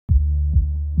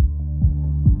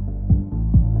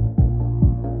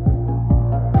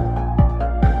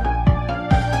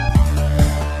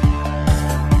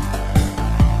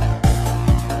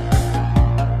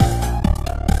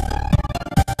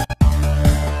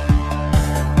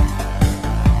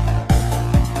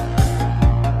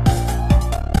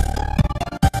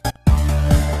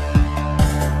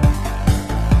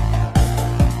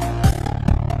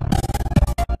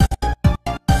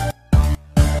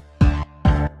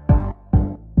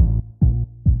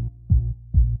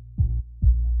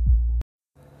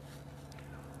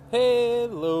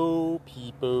Hello,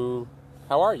 people.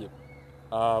 How are you?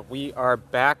 We are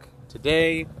back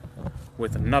today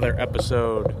with another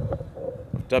episode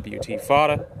of WT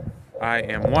Fodder. I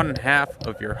am one half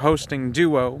of your hosting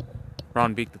duo,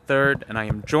 Javk the Ripper, and I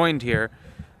am joined here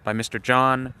by Mr.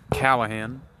 John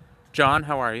Callahan. John,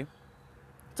 how are you?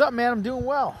 What's up, man? I'm doing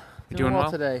well. Doing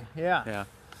well today. Yeah. Yeah.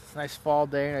 It's a nice fall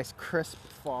day, nice crisp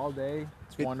fall day.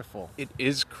 It's wonderful. It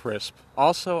is crisp.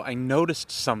 Also, I noticed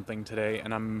something today,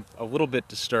 and I'm a little bit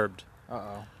disturbed.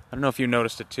 Uh-oh. I don't know if you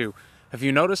noticed it too. Have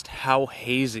you noticed how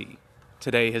hazy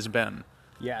today has been?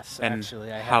 Yes, And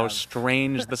actually, I have. how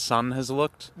strange the sun has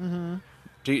looked? Mm-hmm.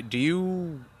 Do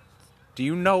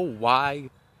you know why?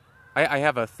 I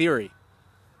have a theory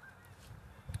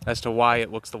as to why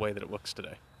it looks the way that it looks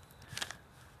today.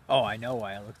 Oh, I know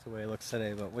why it looks the way it looks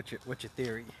today, but what's your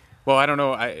theory? Well, I don't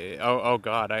know. Oh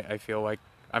God, I feel like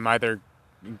I'm either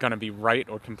gonna be right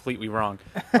or completely wrong.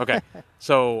 Okay,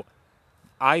 so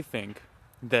I think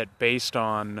that based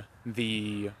on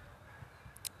the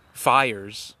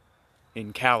fires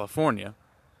in California,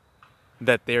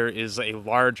 that there is a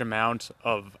large amount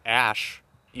of ash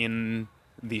in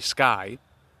the sky,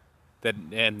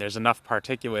 and there's enough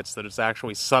particulates that it's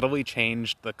actually subtly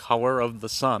changed the color of the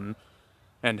sun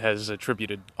and has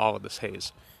attributed all of this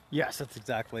haze. Yes, that's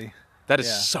exactly. That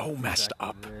is so messed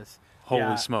up.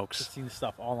 Holy smokes. I've seen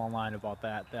stuff all online about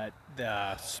that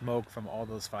the smoke from all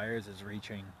those fires is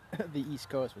reaching the East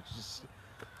Coast, which is just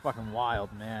fucking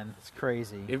wild, man. It's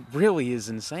crazy. It really is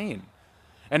insane.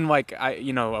 And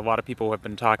a lot of people have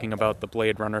been talking about the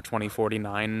Blade Runner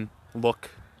 2049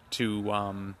 look to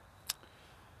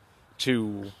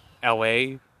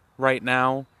LA right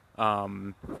now.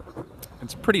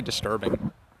 It's pretty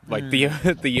disturbing.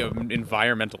 The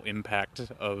environmental impact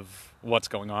of what's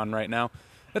going on right now.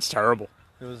 It's terrible.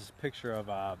 There was a picture of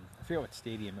I forget what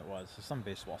stadium it was. Some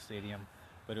baseball stadium,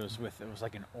 but it was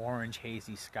like an orange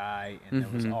hazy sky, and there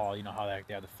was all how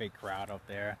they have the fake crowd out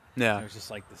there. Yeah, and it was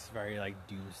just like this very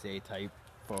doomsday type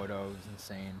photo. It was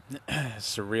insane.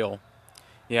 Surreal.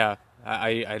 Yeah,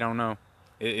 I don't know.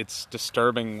 It's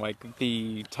disturbing,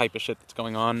 the type of shit that's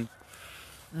going on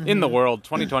in the world.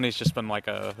 2020's just been like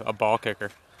a ball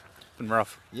kicker. It's been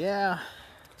rough. Yeah,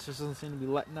 it just doesn't seem to be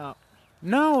letting up.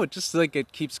 No, it just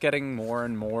it keeps getting more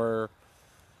and more.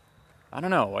 I don't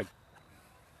know,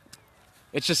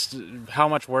 it's just how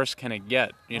much worse can it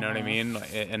get? You know what I mean?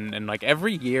 And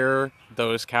every year,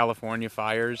 those California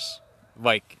fires,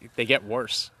 they get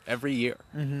worse every year.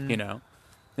 You know,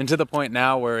 and to the point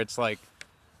now where it's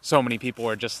so many people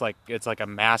are just it's like a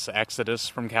mass exodus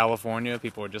from California.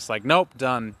 People are just nope,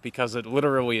 done, because it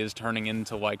literally is turning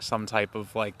into some type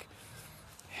of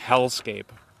hellscape.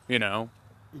 You know.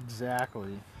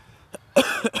 Exactly.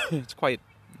 It's quite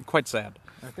sad.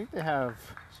 I think they have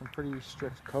some pretty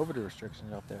strict COVID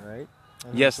restrictions out there, right?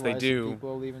 And yes, they do. People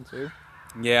are leaving too.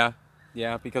 Yeah,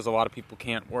 because a lot of people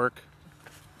can't work,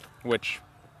 which,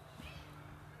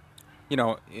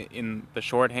 in the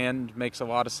shorthand makes a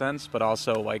lot of sense, but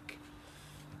also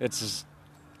it's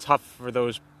tough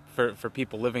for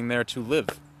people living there to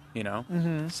live,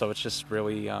 So it's just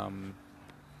really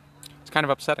it's kind of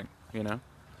upsetting,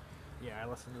 Yeah, I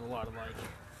listen to a lot of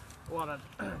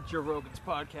Joe Rogan's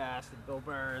podcast and Bill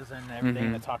Burr's and everything.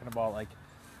 They're talking about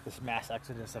this mass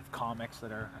exodus of comics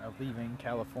that are leaving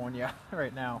California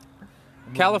right now.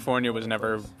 California was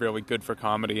never really good for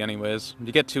comedy, anyways.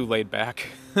 You get too laid back,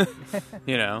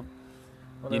 Well,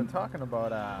 they're talking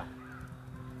about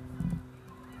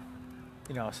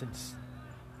since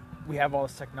we have all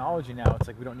this technology now, it's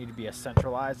we don't need to be as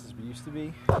centralized as we used to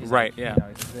be. Right, yeah.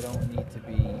 They don't need to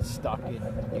be stuck in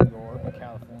New York or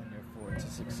California for it to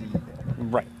succeed.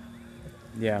 Right.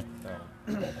 Yeah.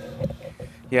 So.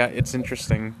 Yeah, it's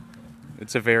interesting.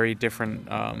 It's a very different...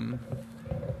 The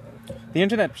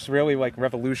internet's really,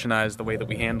 revolutionized the way that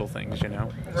we handle things,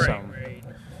 Right, so, right.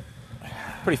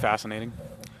 Pretty fascinating.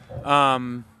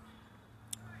 That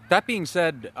being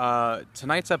said,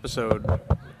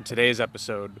 today's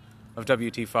episode of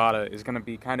WT Fodder is going to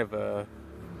be kind of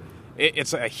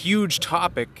it's a huge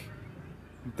topic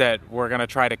that we're going to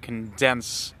try to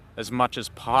condense as much as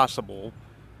possible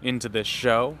into this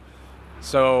show.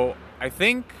 So I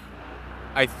think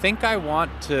I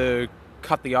want to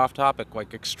cut the off topic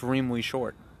extremely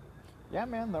short. Yeah,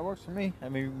 man, that works for me. I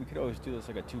mean, we could always do this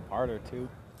a two-parter too.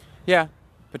 Yeah,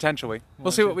 potentially.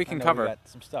 We'll see what we can cover. We got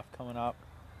some stuff coming up.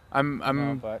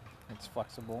 But it's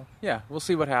flexible. Yeah, we'll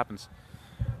see what happens.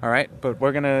 All right, but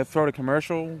we're going to throw to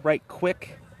commercial right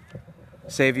quick,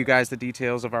 save you guys the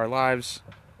details of our lives,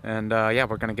 and we're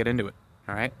going to get into it.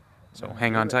 All right? So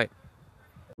hang on tight.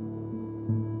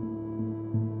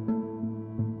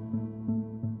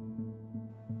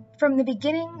 From the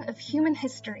beginning of human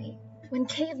history, when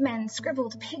cavemen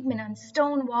scribbled pigment on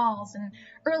stone walls and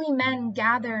early men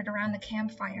gathered around the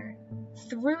campfire,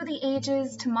 through the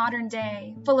ages to modern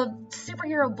day, full of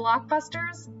superhero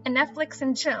blockbusters and Netflix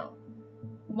and chill,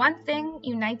 one thing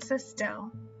unites us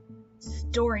still: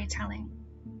 storytelling.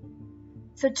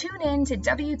 So tune in to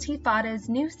WT Fada's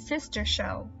new sister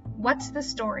show, What's the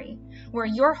Story?, where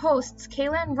your hosts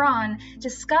Kayla and Ron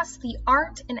discuss the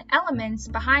art and elements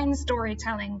behind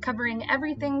storytelling, covering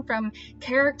everything from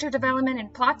character development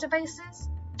and plot devices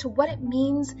to what it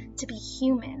means to be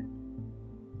human.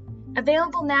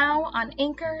 Available now on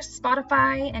Anchor,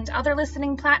 Spotify, and other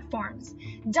listening platforms.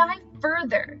 Dive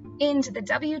further into the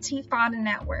WT Fada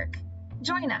network.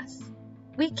 Join us.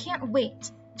 We can't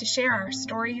wait to share our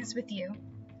stories with you.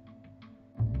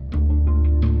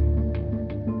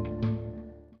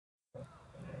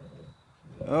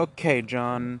 Okay,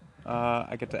 John,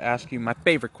 I get to ask you my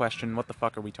favorite question. What the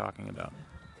fuck are we talking about?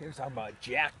 We're talking about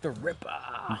Javk the Ripper.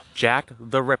 Javk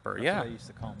the Ripper, That's yeah. what they used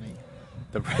to call me.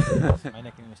 The My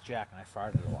nickname was Jack, and I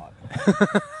farted a lot.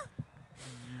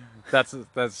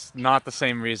 That's not the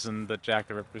same reason that Javk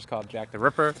the Ripper is called Javk the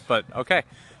Ripper, but okay.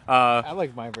 I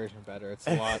like my version better. It's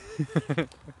a lot,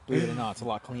 believe it or not, it's a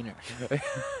lot cleaner.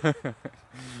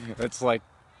 It's like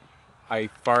I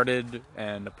farted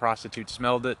and a prostitute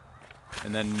smelled it,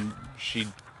 and then she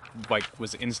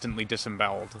was instantly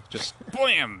disemboweled. Just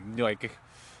blam!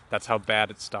 That's how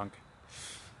bad it stunk.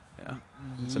 Yeah,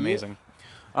 it's amazing.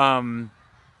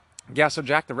 Yeah, so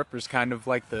Javk the Ripper is kind of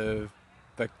like the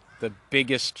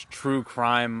biggest true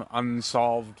crime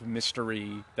unsolved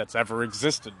mystery that's ever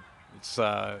existed.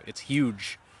 It's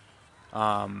huge,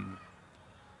 and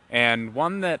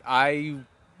one that I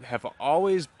have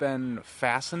always been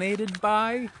fascinated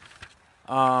by.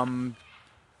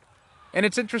 And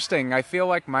it's interesting. I feel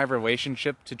like my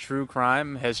relationship to true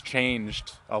crime has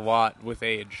changed a lot with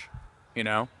age. You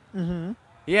know? Mm-hmm.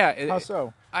 Yeah. How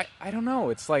so? I don't know.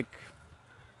 It's like,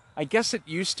 I guess it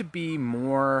used to be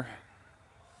more...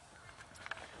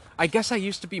 I guess I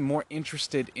used to be more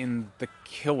interested in the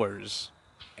killers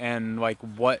and like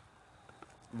what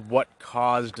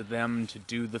caused them to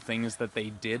do the things that they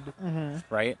did,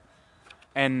 right?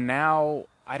 And now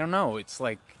I don't know. It's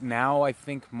like now I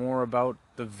think more about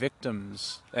the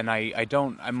victims, and I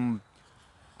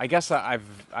guess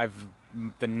I've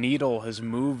the needle has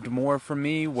moved more for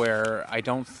me where I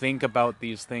don't think about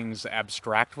these things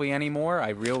abstractly anymore. I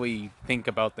really think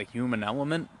about the human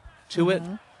element to it.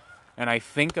 And I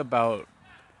think about,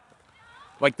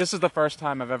 like, this is the first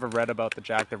time I've ever read about the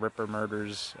Javk the Ripper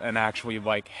murders and actually,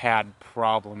 like, had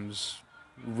problems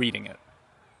reading it.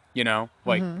 You know?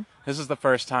 Like, this is the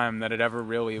first time that it ever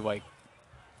really, like,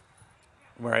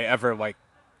 where I ever, like,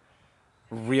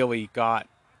 really got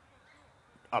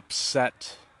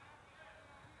upset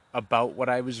about what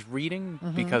I was reading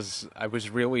because I was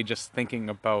really just thinking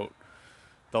about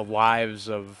the lives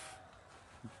of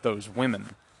those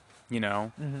women. You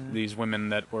know, these women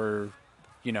that were,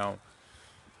 you know,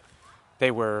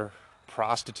 they were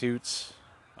prostitutes,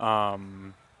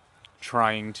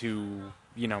 trying to,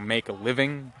 you know, make a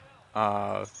living.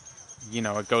 You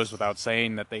know, it goes without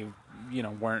saying that they, you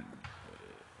know, weren't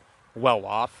well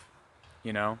off,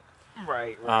 you know.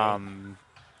 Right.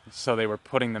 So they were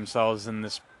putting themselves in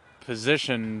this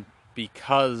position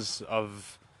because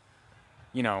of,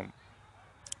 you know,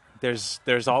 there's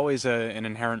always an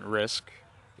inherent risk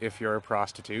if you're a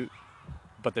prostitute,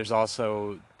 but there's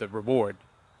also the reward,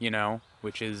 you know,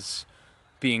 which is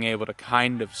being able to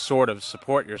kind of sort of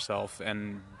support yourself.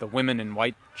 And the women in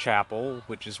Whitechapel,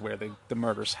 which is where the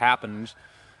murders happened,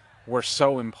 were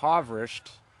so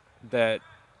impoverished that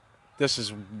this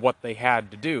is what they had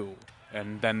to do.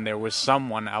 And then there was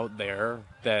someone out there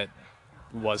that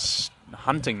was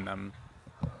hunting them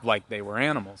like they were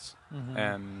animals.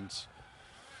 And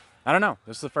I don't know.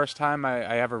 This is the first time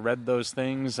I ever read those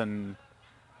things, and,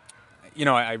 you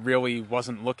know, I really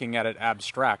wasn't looking at it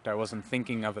abstract. I wasn't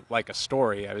thinking of it like a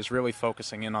story. I was really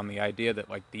focusing in on the idea that,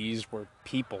 like, these were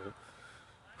people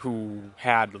who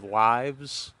had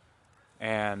lives,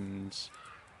 and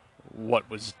what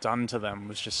was done to them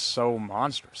was just so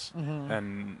monstrous.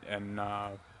 And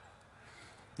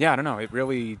yeah, I don't know. It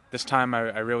really, this time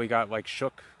I really got, like,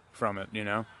 shook from it, you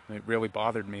know? It really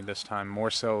bothered me this time, more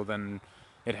so than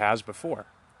it has before,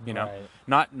 you know.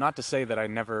 Not to say that I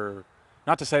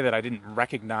didn't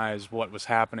recognize what was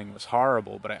happening was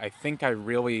horrible, but I think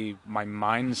my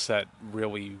mindset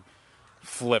really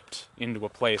flipped into a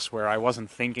place where I wasn't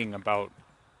thinking about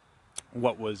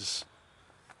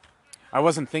I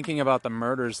wasn't thinking about the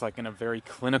murders like in a very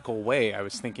clinical way. I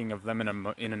was thinking of them in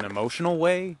an emotional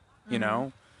way, you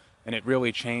know, and it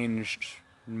really changed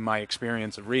my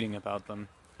experience of reading about them,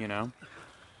 you know?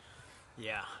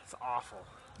 Yeah, it's awful.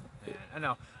 Man, I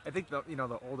know. I think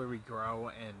the older we grow,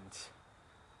 and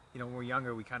when we're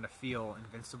younger, we kind of feel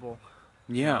invincible.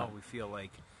 Yeah. We feel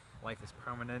like life is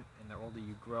permanent, and the older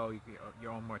you grow,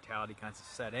 your own mortality kind of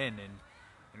set in, and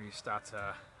you start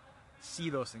to see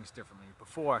those things differently.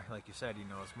 Before, like you said,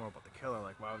 it's more about the killer.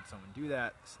 Like, why would someone do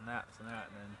that? This and that, and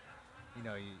then, you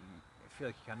I feel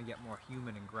like you kind of get more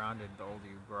human and grounded the older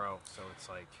you grow. So it's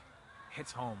like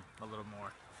hits home a little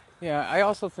more. Yeah, I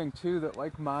also think too that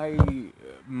like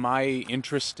my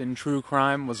interest in true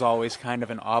crime was always kind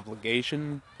of an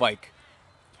obligation. Like,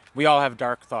 we all have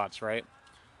dark thoughts, right?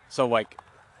 So like,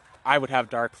 I would have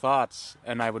dark thoughts,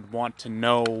 and I would want to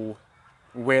know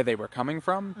where they were coming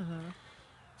from. Mm-hmm.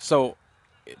 So,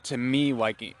 to me,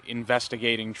 like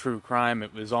investigating true crime,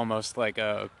 it was almost like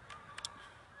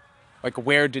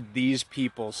where did these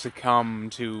people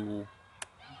succumb to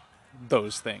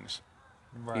those things?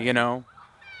 Right. You know,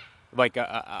 like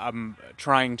I'm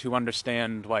trying to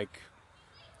understand, like,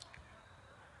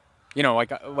 not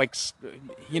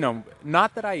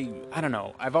that I don't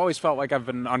know. I've always felt like I've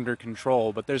been under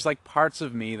control, but there's like parts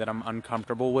of me that I'm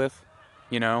uncomfortable with,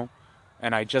 and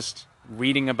I just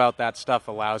reading about that stuff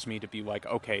allows me to be like,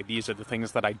 okay, these are the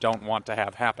things that I don't want to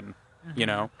have happen,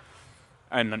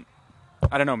 and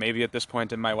I don't know, maybe at this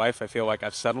point in my life I feel like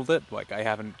I've settled it, like I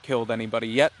haven't killed anybody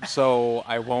yet, so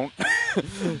I won't.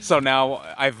 So now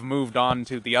I've moved on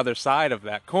to the other side of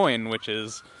that coin, which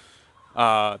is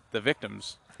the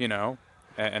victims,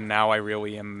 and now I'm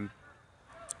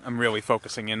really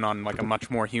focusing in on like a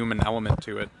much more human element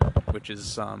to it, which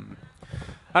is I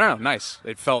don't know, nice.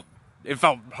 It felt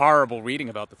horrible reading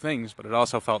about the things, but it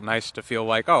also felt nice to feel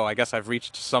like, oh, I guess I've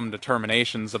reached some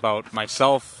determinations about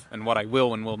myself and what I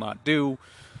will and will not do.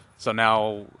 So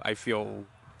now I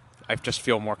just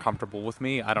feel more comfortable with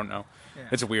me. I don't know. Yeah.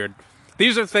 It's weird.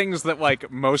 These are things that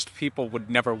like most people would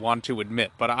never want to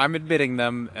admit, but I'm admitting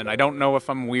them, and I don't know if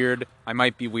I'm weird. I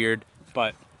might be weird,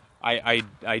 but I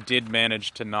did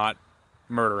manage to not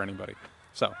murder anybody.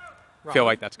 So Rob, feel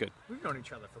like that's good. We've known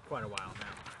each other for quite a while now.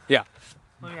 Yeah.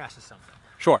 Let me ask you something.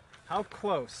 Sure. How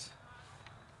close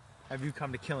have you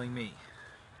come to killing me?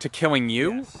 To killing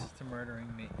you? Yes, to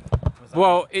murdering me.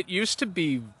 Well, it used to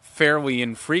be fairly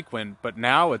infrequent, but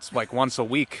now it's like once a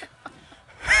week.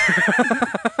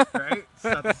 Right?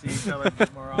 Start to see each other a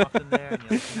bit more often there, and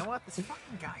you're like, you know what? This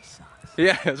fucking guy sucks.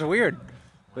 Yeah, it's weird.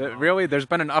 Wow. Really, there's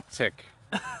been an uptick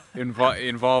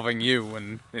involving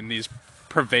you in these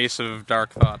pervasive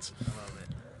dark thoughts.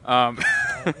 I love it.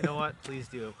 Well, you know what? Please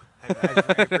do.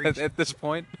 I've reached, At this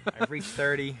point, I've reached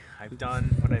 30. I've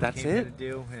done what I came here to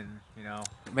do, and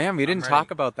man, we didn't talk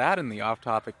about that in the off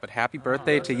topic. But happy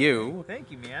birthday to you.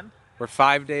 Thank you, man. We're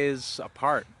 5 days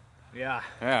apart. Yeah.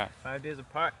 Yeah. 5 days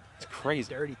apart. It's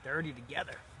crazy. 30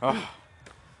 together. Oh.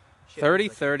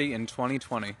 30 in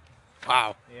 2020.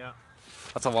 Wow. Yeah.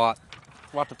 That's a lot.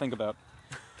 A lot to think about.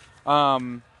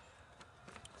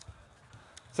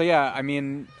 So yeah, I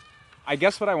mean, I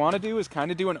guess what I want to do is kind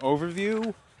of do an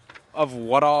overview of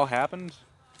what all happened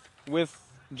with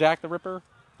Javk the Ripper,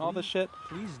 all this shit.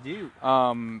 Please do.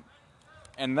 And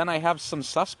then I have some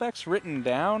suspects written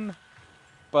down,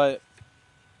 but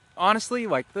honestly,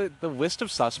 like the list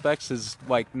of suspects is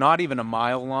like not even a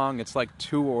mile long. It's like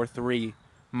 2 or 3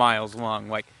 miles long.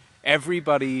 Like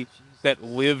everybody that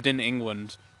lived in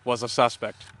England was a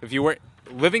suspect. If you were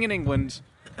living in England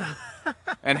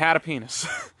and had a penis,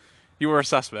 you were a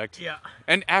suspect. Yeah.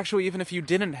 And actually, even if you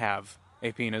didn't have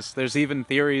a penis, there's even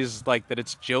theories like that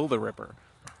it's Jill the Ripper.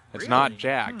 It's not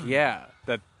Jack. Yeah,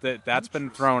 that's been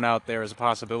thrown out there as a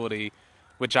possibility,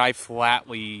 which I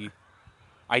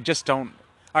just don't.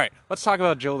 All right, let's talk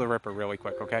about Jill the Ripper really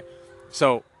quick, okay?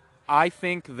 So, I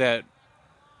think that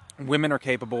women are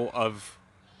capable of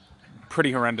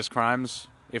pretty horrendous crimes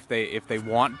if they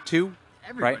want to.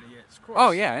 Everybody right? is, of course.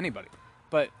 Oh yeah, anybody.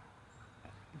 But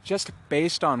just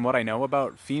based on what I know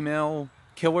about female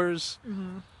killers,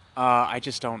 I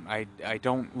just don't. I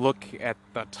don't look at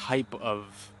the type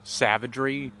of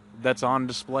savagery that's on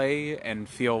display and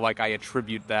feel like I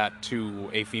attribute that to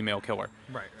a female killer.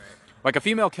 Right. Like a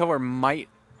female killer might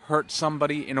hurt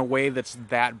somebody in a way that's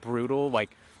that brutal.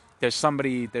 Like there's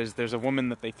a woman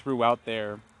that they threw out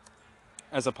there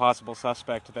as a possible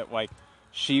suspect that like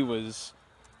she was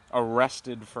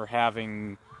arrested for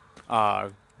having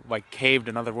like caved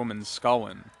another woman's skull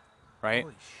in, right?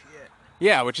 Holy shit.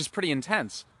 Yeah, which is pretty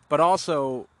intense, but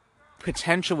also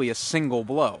potentially a single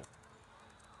blow.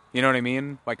 You know what I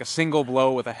mean? Like a single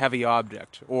blow with a heavy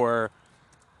object, or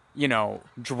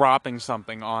dropping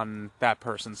something on that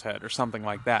person's head or something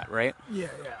like that, right? Yeah.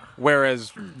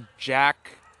 Whereas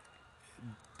Jack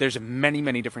there's many,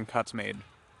 many different cuts made,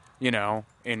 you know,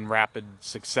 in rapid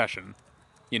succession,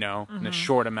 you know, in a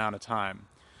short amount of time.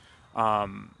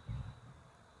 And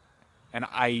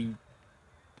I'm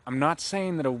not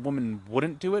saying that a woman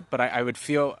wouldn't do it, but I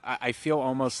feel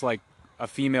almost like a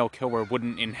female killer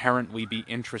wouldn't inherently be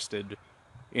interested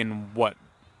in what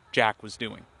Jack was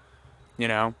doing, you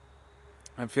know?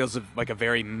 It feels like a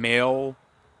very male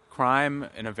crime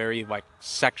and a very, like,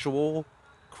 sexual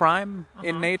crime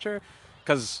in nature.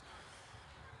 Because,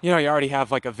 you know, you already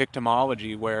have, like, a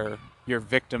victimology where your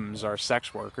victims are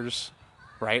sex workers,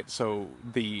 right? So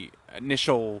the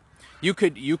initial... You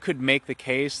could make the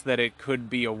case that it could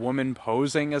be a woman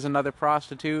posing as another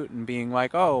prostitute and being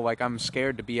like, oh, like, I'm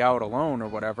scared to be out alone or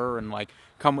whatever, and, like,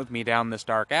 come with me down this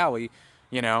dark alley,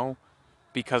 you know,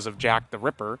 because of Jack the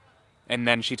Ripper. And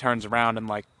then she turns around and,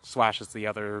 like, slashes the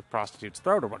other prostitute's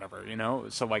throat or whatever, you know?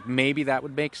 So, like, maybe that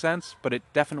would make sense, but it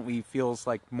definitely feels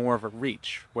like more of a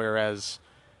reach. Whereas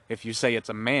if you say it's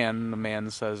a man, the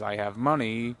man says, I have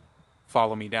money,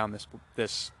 follow me down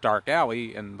this dark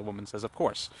alley, and the woman says, of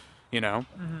course, you know?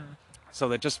 So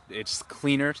that it's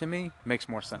cleaner to me, makes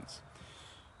more sense.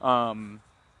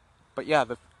 But yeah,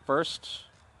 the first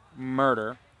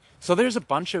murder... So there's a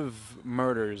bunch of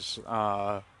murders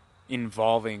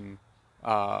involving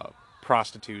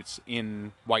prostitutes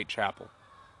in Whitechapel,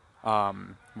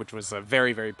 which was a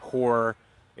very, very poor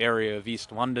area of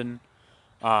East London.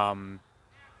 And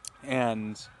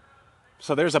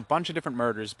so there's a bunch of different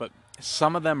murders, but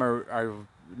some of them are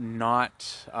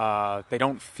not, they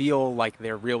don't feel like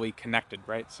they're really connected,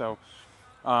 right? So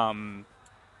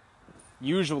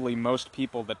usually most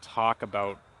people that talk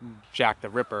about Jack the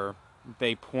Ripper,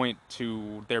 they point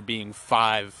to there being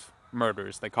 5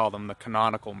 murders. They call them the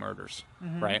canonical murders,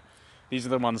 right? These are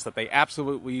the ones that they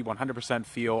absolutely 100%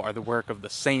 feel are the work of the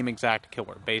same exact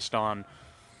killer based on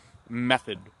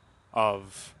method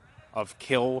of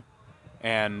kill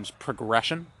and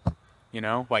progression, you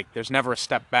know? Like, there's never a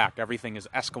step back. Everything is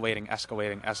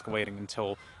escalating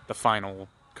until the final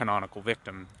canonical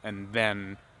victim, and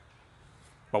then,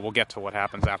 well, we'll get to what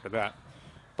happens after that.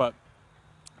 But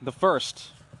the first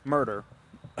murder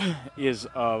is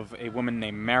of a woman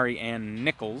named Mary Ann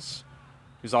Nichols,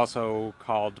 who's also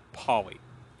called Polly.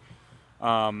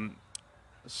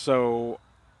 So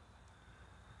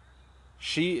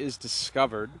she is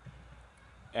discovered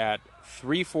at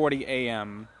 3:40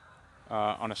 a.m.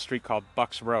 On a street called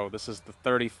Bucks Row. This is the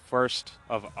 31st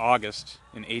of August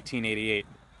in 1888,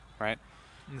 right?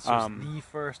 This was the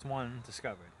first one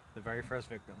discovered, the very first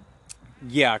victim.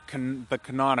 Yeah, the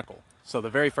canonical. So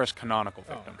the very first canonical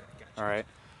victim. Oh, okay. Gotcha. All right.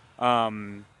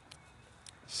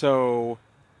 So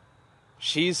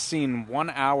she's seen 1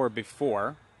 hour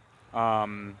before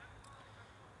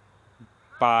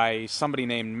by somebody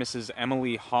named Mrs.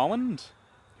 Emily Holland,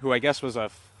 who I guess was a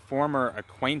former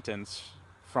acquaintance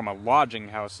from a lodging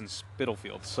house in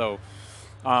Spitalfield. So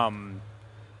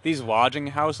these lodging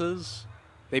houses,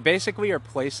 they basically are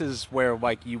places where,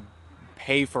 like, you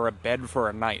pay for a bed for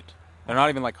a night. They're not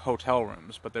even like hotel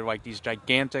rooms, but they're like these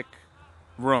gigantic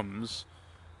rooms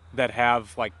that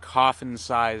have, like,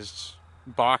 coffin-sized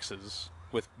boxes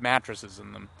with mattresses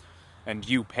in them, and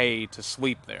you pay to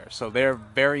sleep there. So they're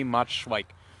very much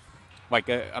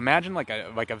imagine like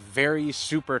a very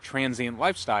super transient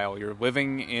lifestyle. You're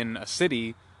living in a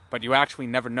city, but you actually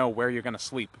never know where you're going to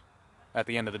sleep at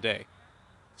the end of the day.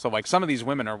 So, like, some of these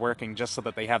women are working just so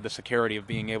that they have the security of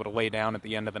being able to lay down at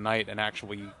the end of the night and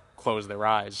actually close their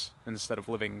eyes instead of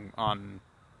living on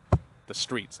the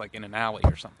streets, like in an alley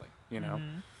or something, you know?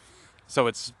 So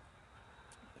it's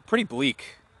pretty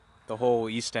bleak, the whole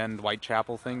East End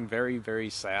Whitechapel thing. Very,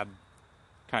 very sad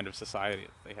kind of society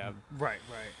that they have. Right.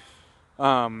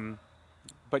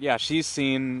 But yeah,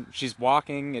 she's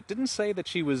walking. It didn't say that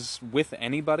she was with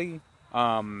anybody,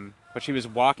 but she was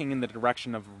walking in the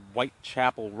direction of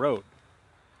Whitechapel Road.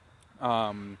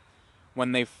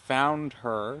 When they found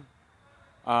her,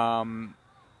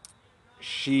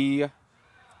 she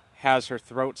has her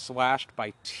throat slashed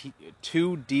by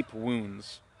 2 deep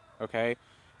wounds, okay?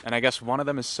 And I guess one of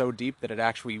them is so deep that it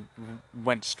actually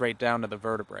went straight down to the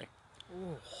vertebrae.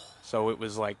 Ooh. So it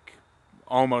was like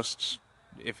almost,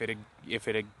 if it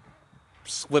had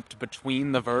slipped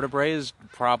between the vertebrae,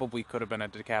 probably could have been a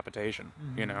decapitation,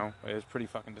 you know? It was pretty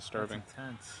fucking disturbing.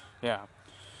 That's intense.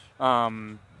 Yeah.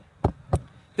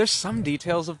 There's some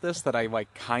details of this that I,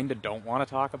 like, kind of don't want to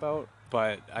talk about,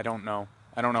 but I don't know.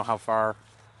 I don't know how far.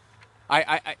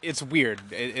 It's weird.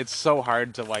 It's so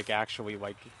hard to, like, actually,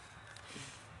 like...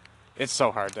 It's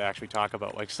so hard to actually talk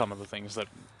about, like, some of the things that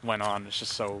went on. It's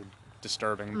just so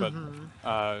disturbing. But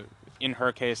in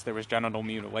her case, there was genital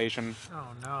mutilation. Oh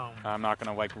no. I'm not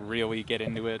gonna like really get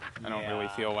into it. I don't really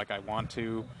feel like I want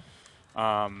to.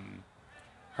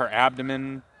 Her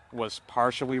abdomen was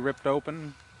partially ripped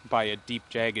open by a deep,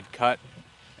 jagged cut,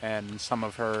 and some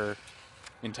of her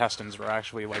intestines were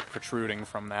actually like protruding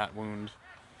from that wound.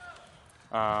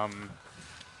 It's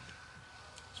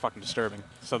fucking disturbing.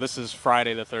 So this is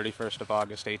Friday the 31st of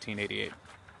August, 1888.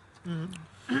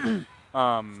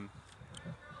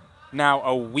 Now,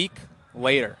 a week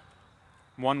later,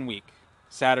 1 week,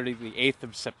 Saturday the 8th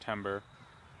of September,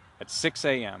 at 6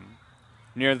 a.m.,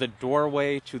 near the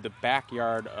doorway to the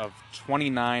backyard of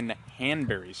 29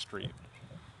 Hanbury Street,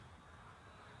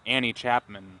 Annie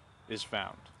Chapman is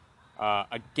found.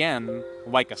 Again,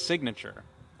 like a signature,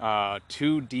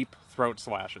 2 deep throat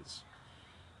slashes.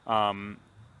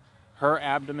 Her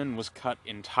abdomen was cut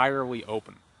entirely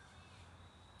open.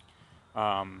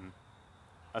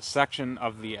 A section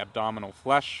of the abdominal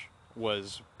flesh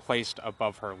was placed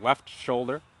above her left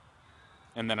shoulder,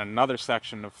 and then another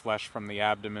section of flesh from the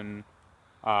abdomen,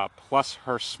 plus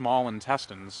her small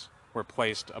intestines, were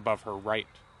placed above her right.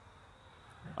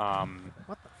 What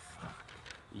the fuck?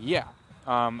 Yeah.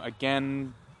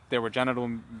 Again, there were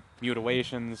genital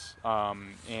mutilations,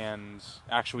 and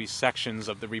actually sections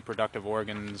of the reproductive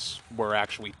organs were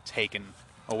actually taken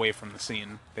away from the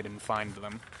scene. They didn't find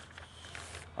them.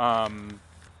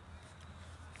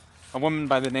 A woman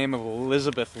by the name of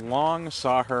Elizabeth Long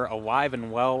saw her alive and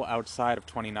well outside of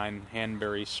 29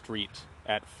 Hanbury Street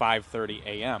at 5:30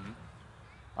 a.m.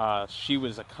 She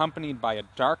was accompanied by a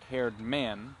dark-haired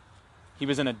man. He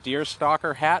was in a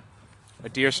deerstalker hat. A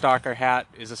deerstalker hat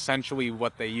is essentially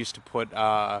what they used to put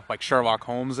like Sherlock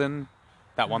Holmes in.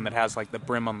 That one that has like the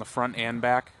brim on the front and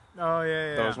back. Oh,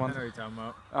 yeah. Those ones? I know what you're talking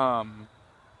about.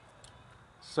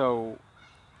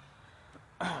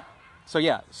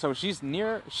 So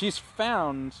she's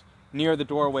found near the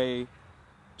doorway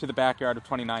to the backyard of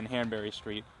 29 Hanbury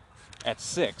Street at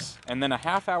 6. And then a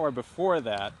half hour before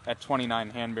that, at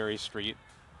 29 Hanbury Street,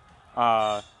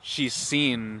 she's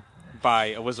seen by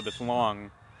Elizabeth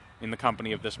Long in the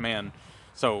company of this man.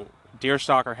 So,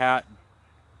 deerstalker hat,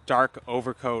 dark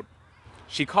overcoat.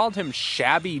 She called him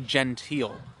shabby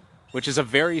genteel, which is a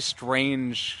very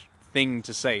strange thing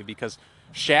to say, because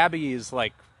shabby is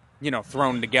like,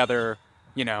 thrown together,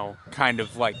 kind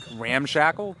of like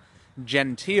ramshackle.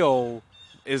 Genteel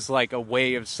is like a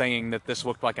way of saying that this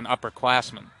looked like an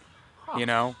upperclassman,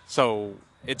 So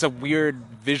it's a weird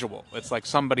visual. It's like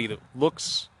somebody that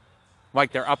looks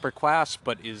like they're upper class,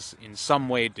 but is in some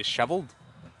way disheveled.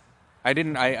 I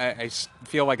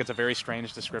feel like it's a very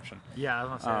strange description. Yeah, I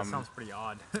was gonna say, that sounds pretty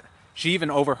odd. She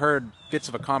even overheard bits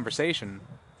of a conversation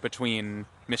between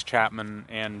Miss Chapman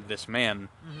and this man.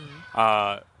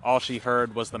 All she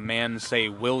heard was the man say,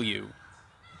 "Will you?"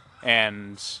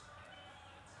 And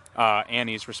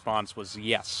Annie's response was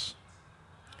yes.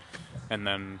 And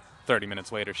then 30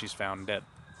 minutes later, she's found dead.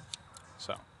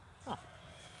 So,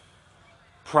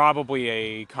 probably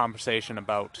a conversation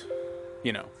about,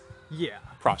 Yeah.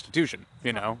 prostitution,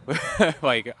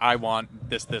 like, I want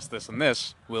this, this, this, and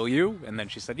this. Will you? And then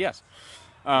she said yes.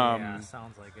 Yeah,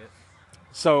 sounds like it.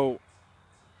 So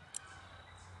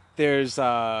there's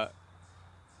a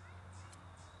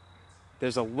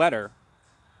letter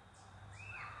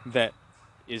that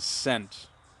is sent.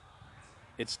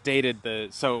 It's dated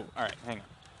all right, hang on.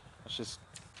 Let's just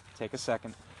take a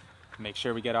second. Make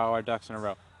sure we get all our ducks in a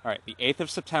row. All right, the 8th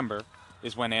of September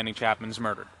is when Annie Chapman's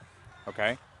murdered.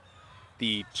 Okay?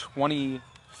 The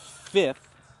 25th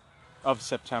of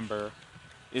September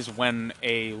is when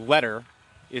a letter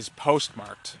is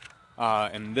postmarked.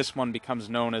 And this one becomes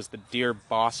known as the Dear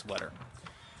Boss letter.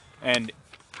 And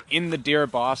in the Dear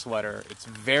Boss letter, it's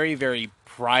very, very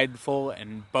prideful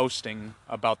and boasting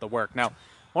about the work. Now,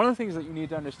 one of the things that you need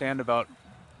to understand about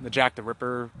the Javk the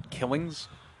Ripper killings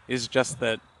is just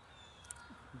that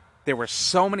there were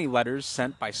so many letters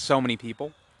sent by so many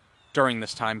people during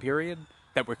this time period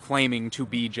that were claiming to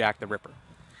be Javk the Ripper.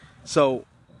 So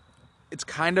it's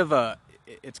kind of a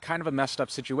messed up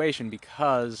situation,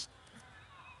 because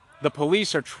the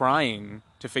police are trying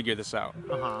to figure this out.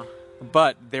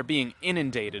 But they're being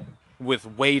inundated with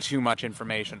way too much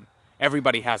information.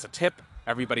 Everybody has a tip.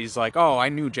 Everybody's like, oh, I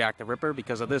knew Javk the Ripper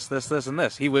because of this, this, this, and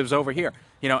this. He lives over here.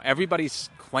 Everybody's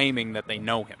claiming that they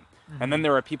know him. And then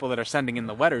there are people that are sending in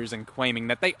the letters and claiming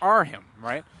that they are him,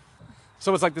 right?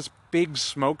 So it's like this big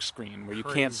smoke screen where you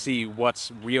can't see what's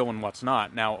real and what's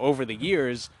not. Now, over the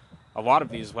years, a lot of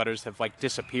these letters have like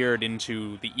disappeared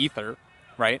into the ether,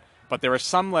 right? But there are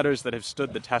some letters that have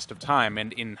stood the test of time,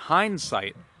 and in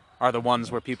hindsight are the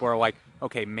ones where people are like,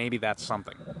 okay, maybe that's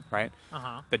something, right?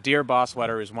 Uh-huh. The Dear Boss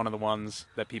letter is one of the ones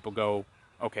that people go,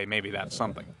 okay, maybe that's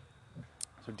something.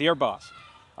 So, Dear Boss,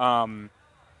 I'm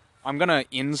going to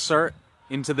insert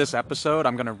into this episode,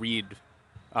 I'm going to read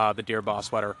the Dear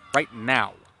Boss letter right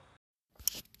now.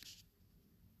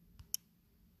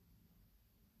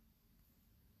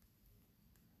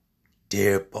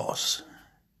 Dear Boss,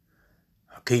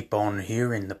 I keep on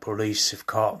hearing the police have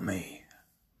caught me,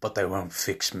 but they won't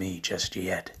fix me just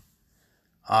yet.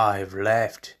 I've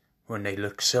laughed when they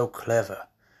look so clever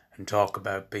and talk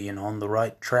about being on the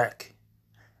right track.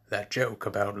 That joke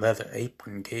about Leather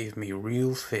Apron gave me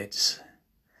real fits.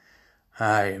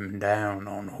 I am down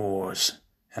on whores,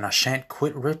 and I shan't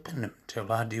quit ripping them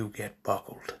till I do get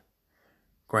buckled.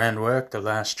 Grand work the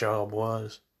last job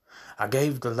was. I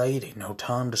gave the lady no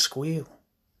time to squeal.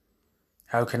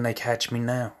 How can they catch me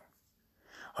now?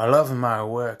 I love my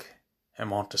work and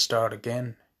want to start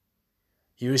again.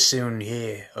 You soon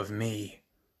hear of me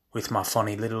with my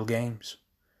funny little games.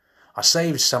 I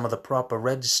saved some of the proper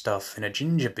red stuff in a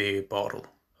ginger beer bottle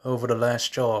over the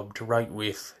last job to write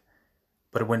with,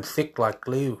 but it went thick like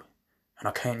glue, and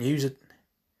I can't use it.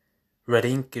 Red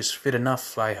ink is fit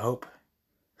enough, I hope.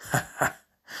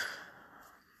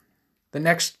 The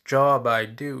next job I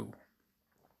do,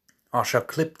 I shall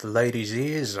clip the lady's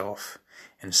ears off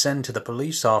and send to the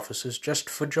police officers just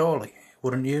for jolly,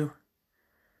 wouldn't you?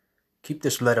 Keep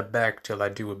this letter back till I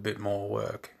do a bit more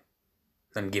work,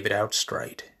 then give it out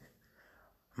straight.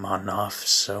 My knife is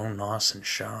so nice and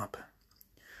sharp.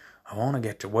 I want to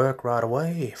get to work right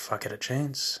away if I get a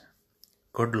chance.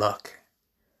 Good luck.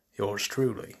 Yours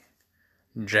truly,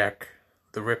 Javk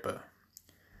the Ripper.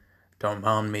 Don't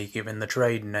mind me giving the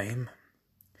trade name.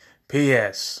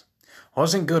 P.S.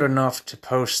 Wasn't good enough to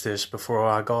post this before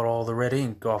I got all the red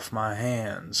ink off my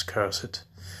hands, curse it.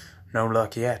 No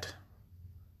luck yet.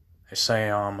 They say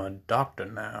I'm a doctor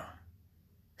now.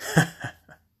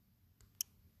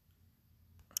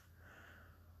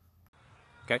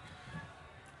 Okay.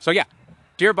 So yeah,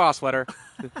 Dear Boss letter,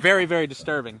 very, very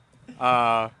disturbing,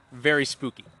 very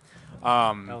spooky.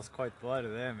 That was quite the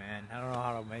letter there, man. I don't know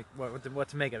how to make what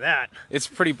to make of that. It's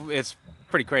pretty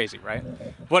crazy, right?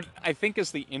 What I think is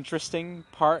the interesting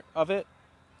part of it.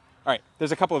 All right,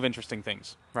 there's a couple of interesting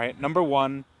things, right? Number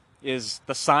one is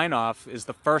the sign off is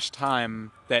the first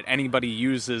time that anybody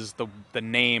uses the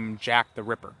name Javk the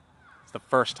Ripper. It's the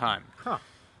first time. Huh.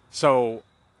 So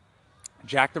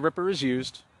Javk the Ripper is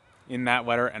used in that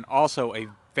letter, and also a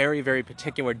very, very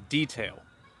particular detail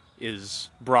is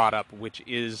brought up, which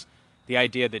is the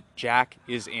idea that Jack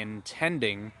is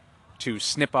intending to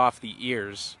snip off the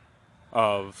ears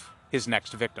of his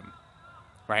next victim,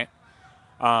 right?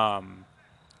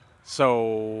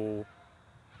 So,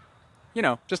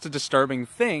 just a disturbing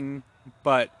thing,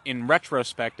 but in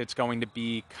retrospect, it's going to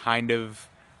be kind of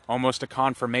almost a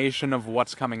confirmation of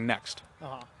what's coming next,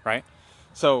 right?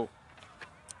 So,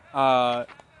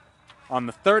 on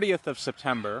the 30th of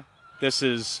September, this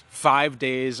is 5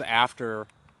 days after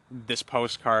this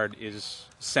postcard is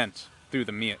sent through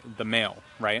the mail,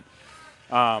 right?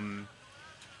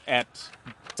 At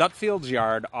Dutfield's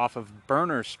yard off of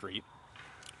Burner Street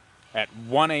at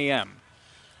 1 a.m.,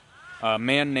 a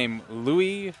man named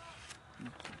Louis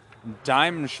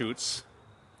Dimeschutz,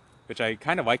 which I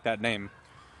kind of like that name.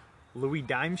 Louis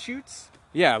Dimeschutz?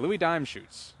 Yeah, Louis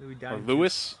Dimeschutz. Louis Or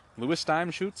Dimeschutz. Louis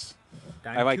Dimeschutz?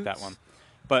 I like that one.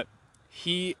 But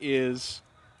he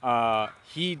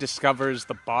discovers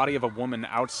the body of a woman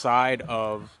outside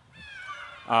of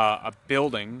a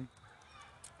building,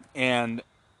 and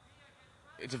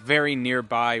it's very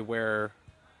nearby where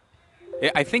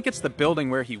I think it's the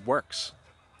building where he works,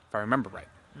 if I remember right.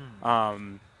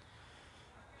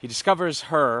 He discovers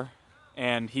her,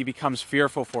 and he becomes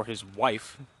fearful for his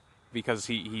wife because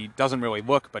he doesn't really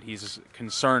look, but he's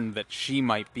concerned that she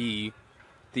might be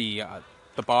the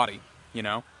body,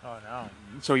 Oh, no.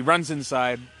 So he runs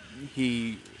inside.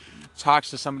 He talks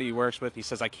to somebody he works with. He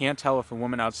says, I can't tell if a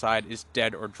woman outside is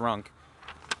dead or drunk,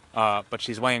 but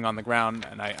she's laying on the ground,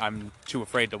 and I'm too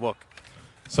afraid to look.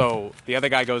 So the other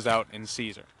guy goes out and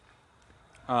sees her.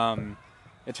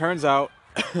 It turns out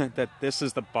that this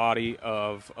is the body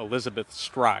of Elizabeth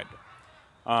Stride.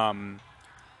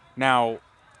 Now,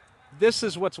 this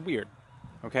is what's weird,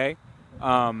 okay?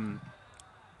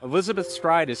 Elizabeth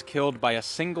Stride is killed by a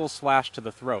single slash to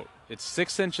the throat. It's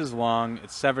 6 inches long.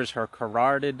 It severs her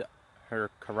carotid artery.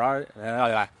 Carotid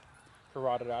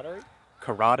artery?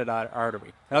 Carotid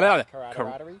artery.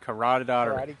 Carotid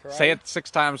artery? Say it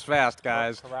 6 times fast,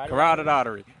 guys. Carotid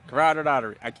artery. Carotid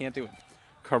artery. I can't do it.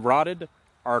 Carotid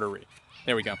artery.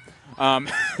 There we go.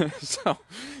 So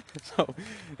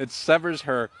it severs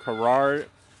her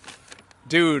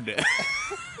Dude.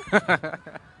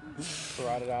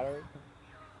 Carotid artery?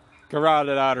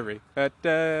 Carotid artery.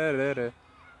 Da-da-da-da.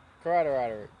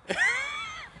 Carotid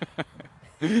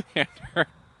artery.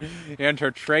 and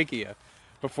her trachea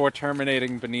before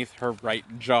terminating beneath her right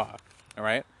jaw. All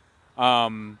right?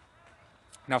 Now,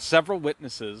 several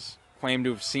witnesses claim to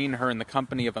have seen her in the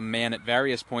company of a man at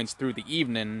various points through the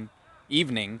evening,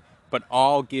 but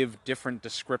all give different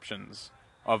descriptions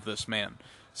of this man.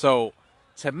 So,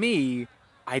 to me,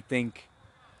 I think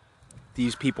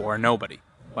these people are nobody.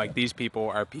 Like, these people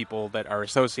are people that are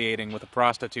associating with a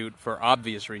prostitute for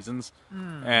obvious reasons,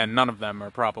 and none of them are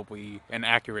probably an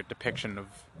accurate depiction of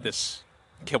this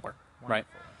killer, right?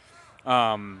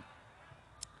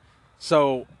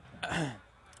 So,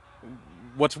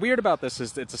 what's weird about this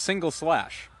is it's a single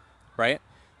slash, right?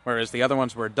 Whereas the other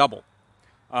ones were a double.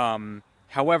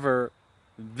 However,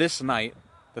 this night,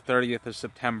 the 30th of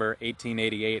September,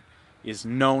 1888, is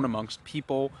known amongst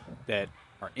people that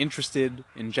are interested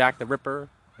in Jack the Ripper,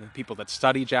 and people that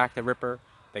study Jack the Ripper.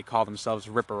 They call themselves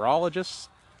Ripperologists.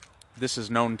 This is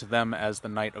known to them as the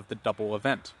night of the double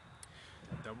event.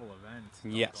 Double event.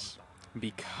 Yes,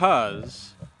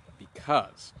 because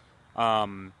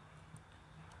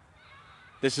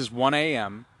this is 1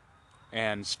 a.m.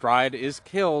 and Stride is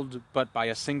killed, but by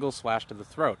a single slash to the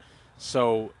throat.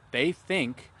 So they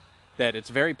think that it's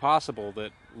very possible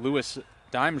that Louis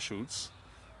Dimeschutz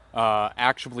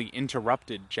actually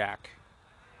interrupted Jack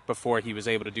before he was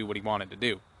able to do what he wanted to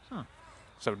do. Huh.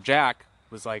 So Jack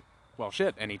was like, well,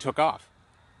 shit, and he took off.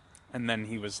 And then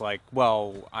he was like,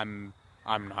 well, I'm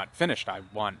not finished. I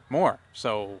want more.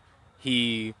 So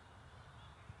he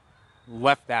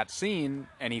left that scene,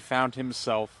 and he found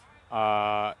himself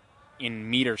in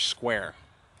Meter Square.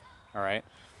 All right?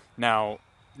 Now,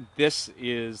 this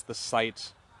is the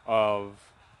site of...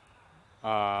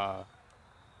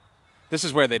 this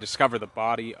is where they discover the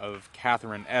body of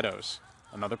Catherine Eddowes,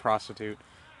 another prostitute.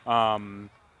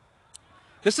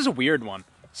 This is a weird one.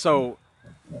 So,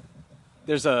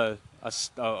 there's a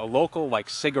local, like,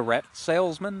 cigarette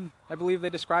salesman, I believe they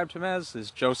described him as,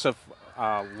 is Joseph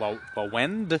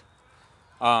Lowend.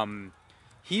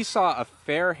 He saw a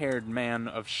fair-haired man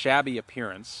of shabby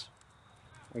appearance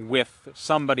with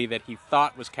somebody that he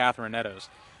thought was Catherine Eddowes.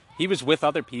 He was with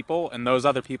other people, and those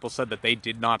other people said that they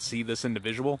did not see this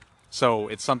individual. So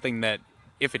it's something that,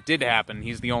 if it did happen,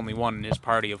 he's the only one in his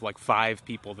party of like 5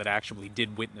 people that actually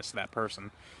did witness that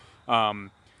person.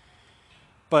 But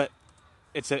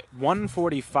it's at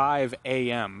 1:45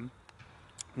 a.m.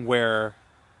 where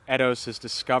Eddowes is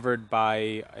discovered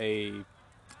by a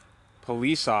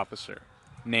police officer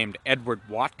named Edward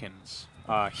Watkins.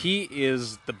 He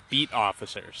is the beat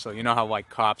officer. So you know how like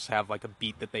cops have like a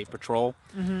beat that they patrol?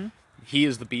 Mm-hmm. He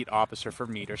is the beat officer for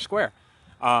Meter Square.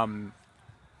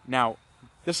 Now,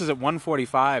 this is at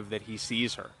 1:45 that he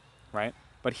sees her, right?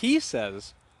 But he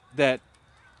says that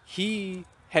he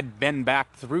had been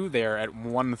back through there at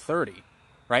 1:30,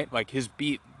 right? Like his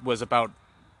beat was about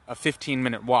a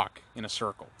 15-minute walk in a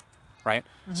circle, right?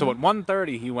 Mm-hmm. So at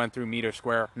 1:30 he went through Meter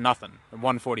Square, nothing. At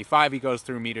 1:45 he goes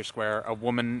through Meter Square, a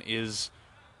woman is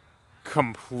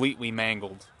completely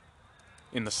mangled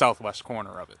in the southwest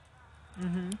corner of it.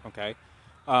 Mm-hmm. Okay?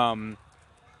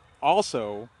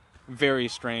 Also, very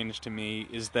strange to me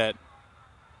is that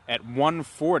at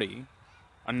 1:40,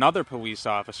 another police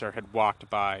officer had walked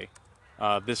by,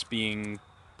 this being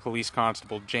Police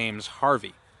Constable James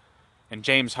Harvey. And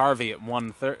James Harvey at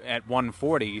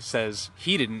 1:40 says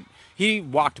he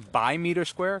walked by Meter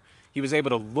Square, he was able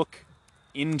to look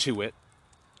into it,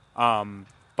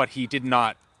 but he did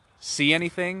not see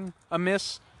anything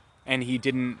amiss, and he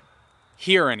didn't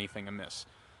hear anything amiss.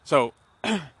 So,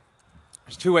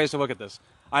 there's 2 ways to look at this.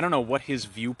 I don't know what his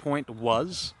viewpoint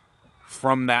was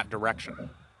from that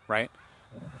direction, right?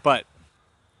 But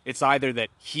it's either that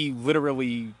he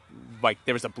literally, like,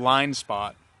 there was a blind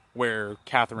spot where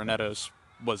Catherine Eddowes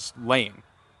was laying,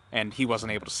 and he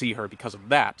wasn't able to see her because of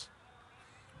that.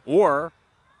 Or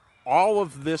all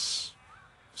of this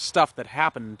stuff that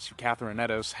happened to Catherine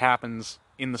Eddowes happens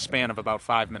in the span of about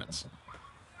 5 minutes.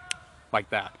 Like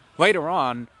that. Later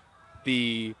on,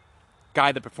 the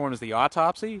guy that performs the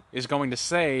autopsy is going to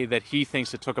say that he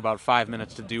thinks it took about 5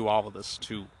 minutes to do all of this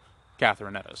to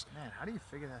Catherine Eddowes. Man, how do you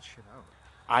figure that shit out?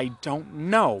 I don't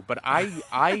know, but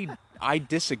I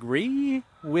disagree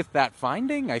with that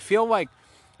finding. I feel like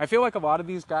a lot of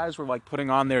these guys were like putting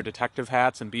on their detective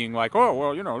hats and being like, oh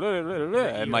well, you know,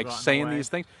 and like saying these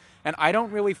things. And I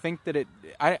don't really think that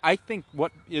I think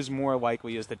what is more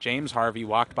likely is that James Harvey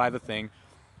walked by the thing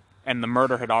and the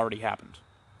murder had already happened.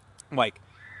 Like,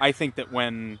 I think that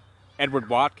when Edward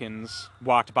Watkins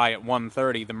walked by at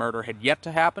 1:30, the murder had yet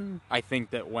to happen. I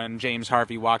think that when James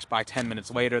Harvey walks by 10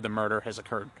 minutes later, the murder has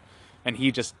occurred. And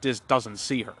he just doesn't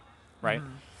see her, right?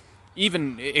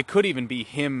 Even it could even be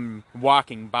him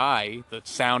walking by, the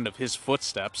sound of his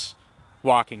footsteps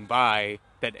walking by,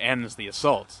 that ends the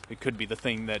assault. It could be the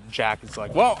thing that Jack is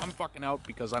like, well, I'm fucking out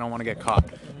because I don't want to get caught,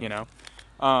 you know?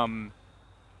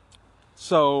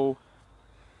 So,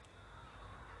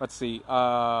 let's see.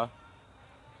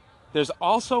 There's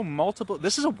also multiple...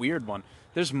 This is a weird one.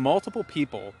 There's multiple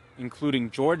people,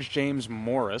 including George James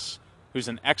Morris, who's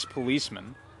an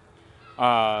ex-policeman,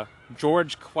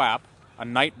 George Clapp, a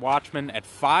night watchman at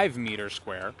 5 meters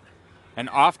square, an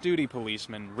off-duty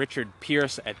policeman, Richard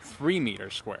Pierce, at 3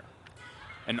 meters square.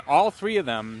 And all three of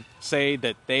them say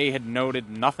that they had noted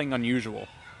nothing unusual.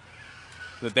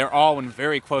 That they're all in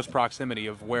very close proximity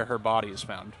of where her body is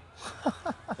found.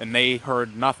 And they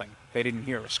heard nothing. They didn't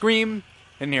hear a scream,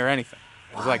 didn't hear anything.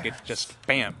 It was like it just,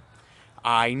 bam.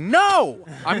 I know!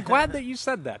 I'm glad that you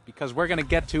said that, because we're going to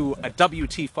get to a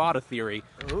WT Fodder theory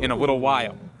in a little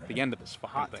while. The end of this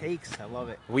fucking Hot thing. takes. I love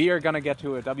it. We are going to get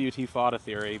to a WT Fodder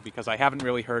theory, because I haven't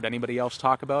really heard anybody else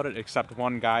talk about it, except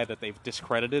one guy that they've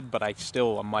discredited, but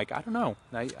I'm like, I don't know.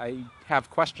 I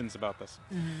have questions about this.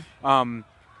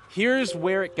 Here's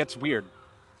where it gets weird.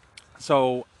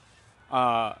 So,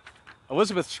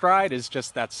 Elizabeth Stride is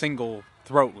just that single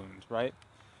throat wound, right?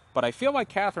 But I feel like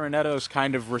Catherine Eddowes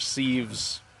kind of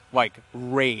receives, like,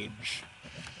 rage.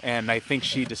 And I think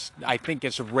I think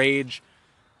it's rage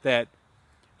that,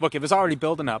 look, it was already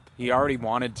building up. He already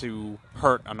wanted to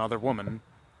hurt another woman.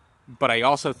 But I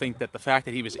also think that the fact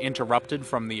that he was interrupted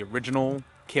from the original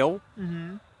kill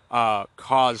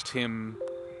caused him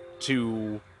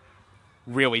to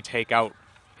really take out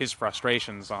his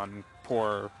frustrations on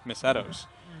poor Miss Eddowes.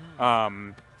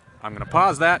 I'm going to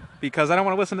pause that because I don't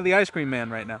want to listen to the Ice Cream Man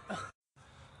right now.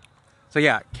 So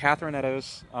yeah, Catherine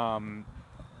Eddowes,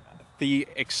 the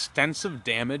extensive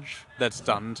damage that's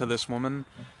done to this woman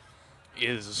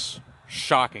is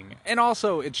shocking. And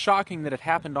also, it's shocking that it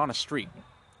happened on a street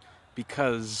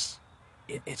because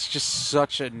it's just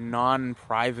such a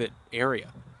non-private area.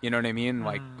 You know what I mean?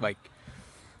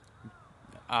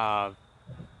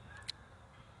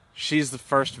 She's the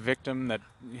first victim that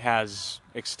has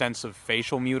extensive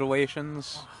facial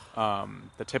mutilations.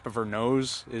 The tip of her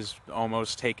nose is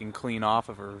almost taken clean off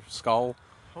of her skull.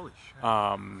 Holy shit.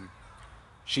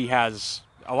 She has...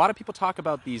 A lot of people talk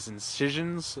about these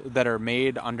incisions that are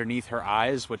made underneath her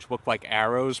eyes, which look like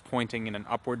arrows pointing in an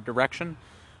upward direction.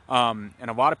 And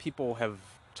a lot of people have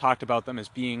talked about them as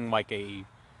being like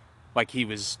he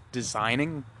was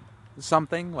designing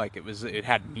something, like it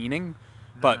had meaning.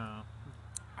 But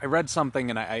I read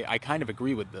something, and I kind of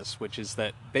agree with this, which is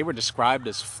that they were described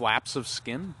as flaps of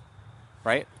skin,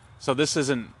 right? So this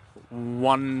isn't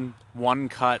one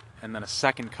cut and then a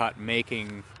second cut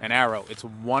making an arrow. It's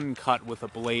one cut with a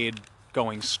blade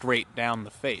going straight down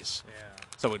the face. Yeah.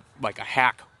 So it like a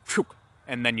hack,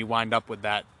 and then you wind up with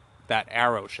that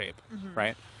arrow shape,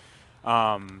 right?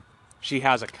 She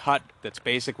has a cut that's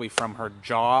basically from her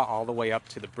jaw all the way up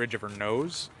to the bridge of her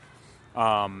nose.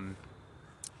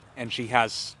 And she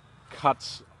has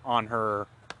cuts on her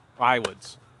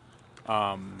eyelids.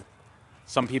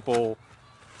 Some people,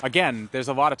 again, there's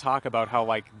a lot of talk about how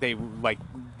they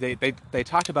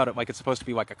talked about it like it's supposed to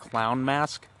be like a clown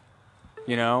mask,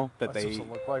 you know, that It's supposed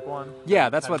to look like one. Yeah,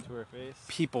 that's what To her face.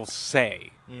 people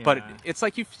say. Yeah. But it's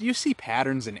like you see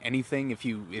patterns in anything if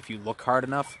you look hard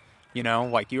enough, you know,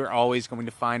 like you're always going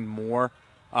to find more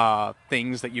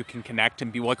things that you can connect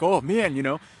and be like, oh man, you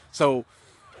know. So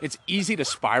it's easy to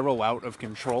spiral out of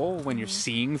control when you're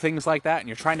seeing things like that and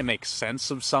you're trying to make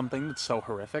sense of something that's so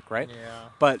horrific, right? Yeah.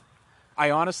 But I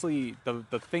honestly, the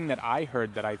thing that I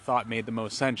heard that I thought made the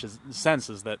most sense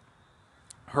is that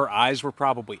her eyes were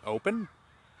probably open,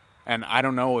 and I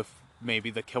don't know if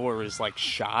maybe the killer is like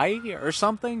shy or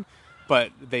something,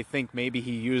 but they think maybe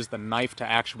he used the knife to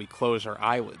actually close her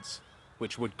eyelids,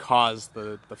 which would cause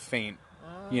the faint,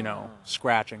 you know,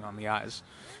 scratching on the eyes.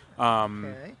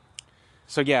 Okay.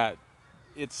 So yeah,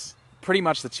 it's pretty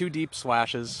much the two deep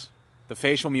slashes, the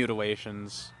facial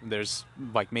mutilations. There's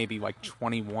maybe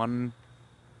 21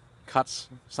 cuts,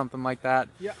 something like that.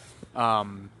 Yeah.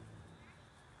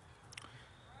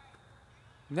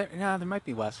 There might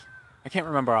be less. I can't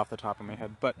remember off the top of my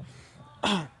head, but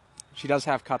she does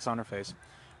have cuts on her face.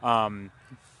 The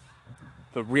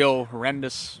real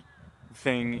horrendous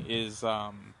thing is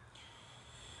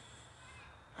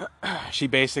she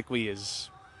basically is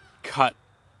cut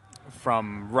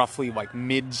from roughly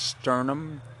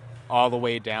mid-sternum all the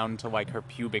way down to her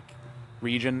pubic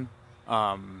region.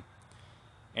 And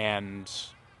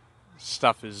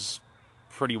stuff is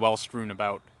pretty well strewn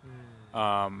about.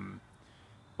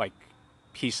 Like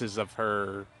pieces of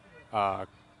her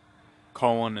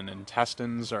colon and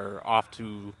intestines are off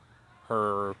to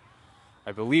her,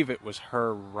 I believe it was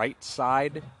her right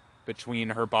side between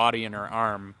her body and her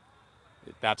arm.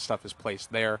 That stuff is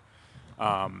placed there.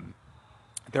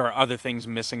 There are other things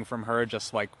missing from her,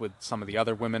 just like with some of the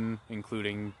other women,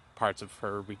 including parts of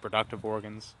her reproductive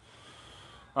organs.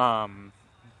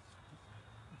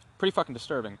 Pretty fucking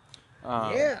disturbing.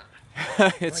 Yeah.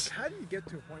 It's like, how do you get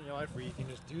to a point in your life where you can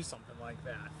just do something like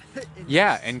that?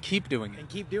 and keep doing it. And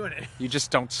keep doing it. You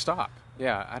just don't stop.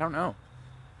 Yeah, I don't know.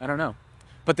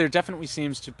 But there definitely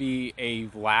seems to be a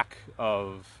lack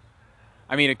of...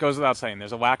 I mean, it goes without saying,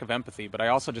 there's a lack of empathy, but I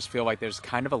also just feel like there's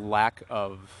kind of a lack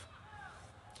of...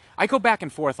 I go back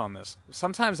and forth on this.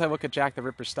 Sometimes I look at Jack the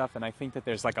Ripper stuff and I think that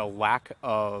there's like a lack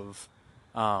of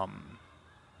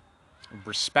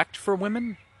respect for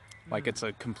women. Like it's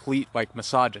a complete like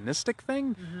misogynistic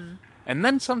thing. Mm-hmm. And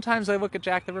then sometimes I look at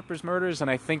Jack the Ripper's murders and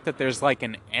I think that there's like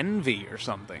an envy or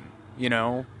something, you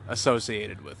know,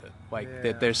 associated with it. Like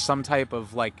that there's some type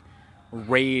of like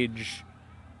rage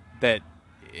that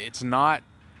it's not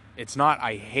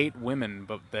I hate women,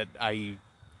 but that I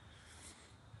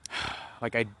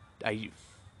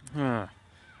don't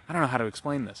know how to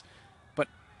explain this, but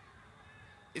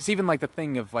it's even like the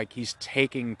thing of like he's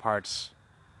taking parts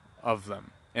of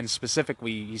them, and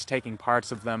specifically he's taking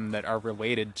parts of them that are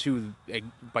related to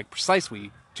like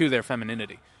precisely to their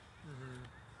femininity. Mm-hmm.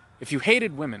 If you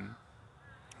hated women,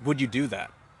 would you do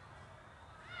that?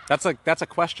 That's a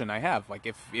question I have. Like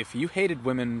if you hated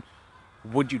women,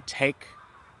 would you take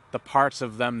the parts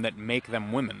of them that make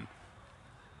them women?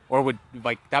 Or would,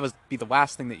 like, that would be the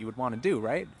last thing that you would want to do,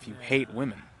 right? If you hate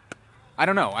women. I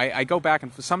don't know. I go back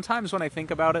and sometimes when I think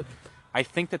about it, I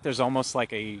think that there's almost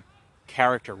like a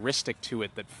characteristic to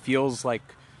it that feels like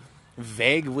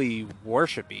vaguely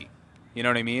worshipy. You know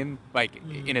what I mean? Like,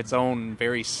 in its own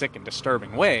very sick and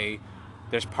disturbing way,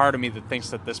 there's part of me that thinks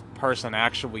that this person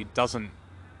actually doesn't,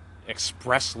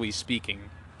 expressly speaking,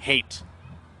 hate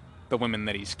the women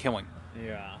that he's killing.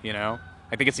 Yeah. You know?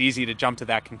 I think it's easy to jump to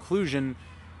that conclusion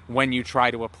when you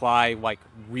try to apply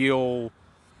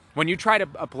when you try to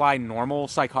apply normal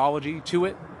psychology to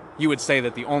it. You would say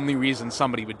that the only reason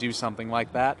somebody would do something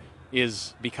like that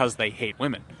is because they hate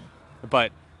women.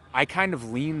 But I kind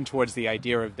of lean towards the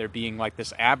idea of there being like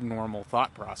this abnormal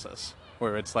thought process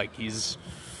where it's like he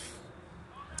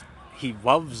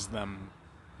loves them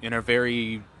in a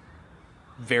very,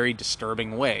 very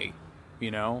disturbing way.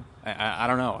 You know, I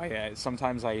don't know.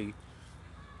 Sometimes I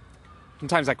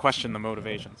question the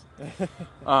motivations.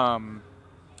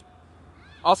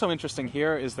 Also interesting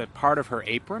here is that part of her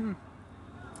apron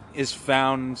is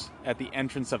found at the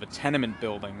entrance of a tenement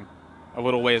building a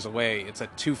little ways away. It's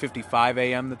at 2:55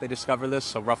 a.m. that they discover this,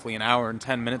 so roughly an hour and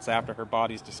 10 minutes after her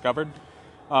body's discovered.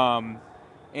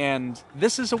 And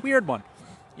this is a weird one.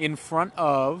 In front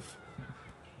of...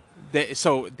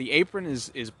 So the apron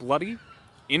is bloody.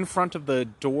 In front of the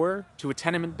door to a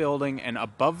tenement building, and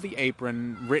above the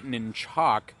apron, written in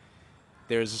chalk,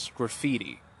 there's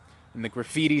graffiti. And the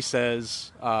graffiti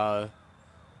says, the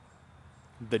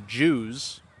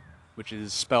Jews, which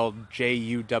is spelled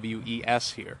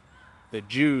Juwes here, the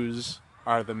Jews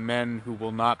are the men who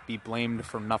will not be blamed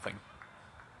for nothing.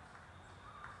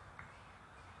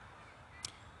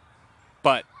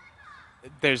 But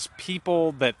there's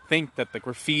people that think that the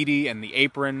graffiti and the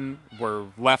apron were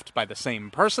left by the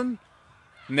same person.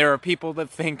 And there are people that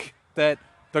think that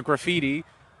the graffiti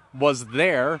was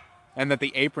there and that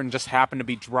the apron just happened to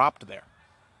be dropped there.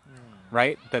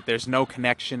 Right? That there's no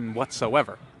connection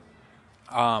whatsoever.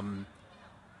 I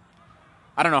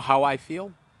don't know how I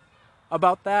feel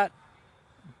about that,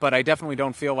 but I definitely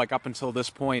don't feel like up until this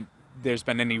point there's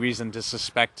been any reason to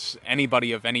suspect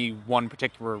anybody of any one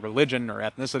particular religion or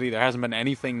ethnicity. There hasn't been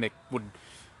anything that would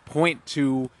point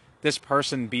to this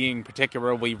person being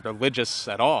particularly religious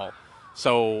at all.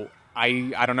 So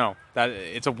I don't know. That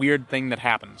it's a weird thing that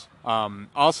happens.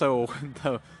 Also,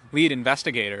 the lead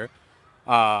investigator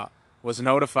was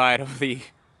notified of the...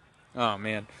 Oh,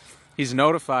 man. He's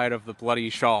notified of the bloody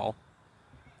shawl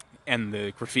and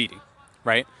the graffiti,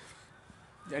 right?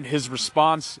 And his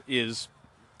response is...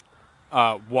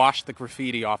 wash the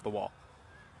graffiti off the wall.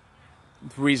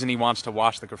 The reason he wants to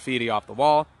wash the graffiti off the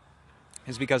wall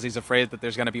is because he's afraid that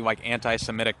there's going to be like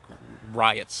anti-Semitic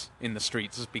riots in the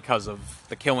streets because of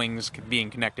the killings being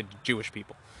connected to Jewish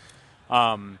people.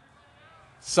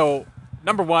 So,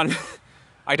 number one,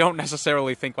 I don't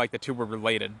necessarily think like the two were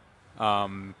related.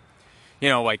 You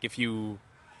know, like if you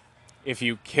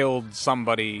killed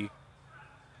somebody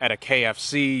at a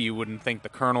KFC, you wouldn't think the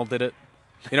Colonel did it.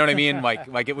 You know what I mean?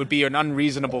 Like it would be an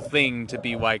unreasonable thing to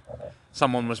be like,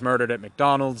 someone was murdered at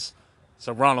McDonald's,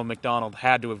 so Ronald McDonald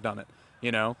had to have done it.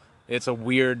 You know, it's a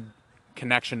weird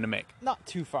connection to make. Not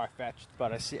too far-fetched,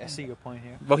 but I see your point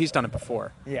here. Well, he's done it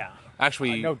before. Yeah.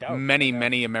 Actually, No doubt.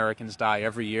 many Americans die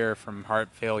every year from heart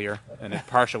failure, and it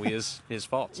partially is his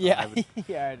fault. So Yeah,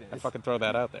 yeah, it I is. fucking throw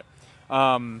that out there.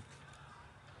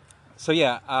 So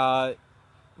yeah,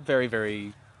 very,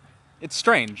 very... It's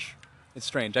strange. It's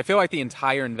strange. I feel like the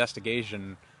entire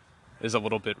investigation is a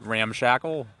little bit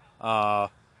ramshackle, and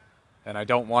I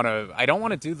don't want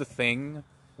to do the thing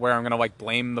where I'm going to, like,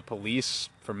 blame the police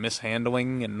for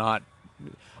mishandling and not...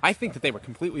 I think that they were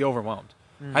completely overwhelmed.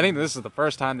 I think that this is the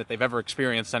first time that they've ever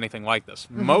experienced anything like this.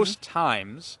 Most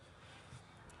times,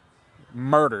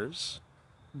 murders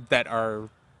that are,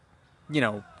 you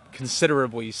know,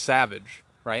 considerably savage,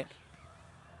 right?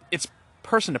 It's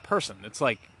person to person. It's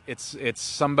like, it's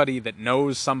somebody that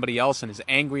knows somebody else and is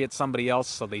angry at somebody else,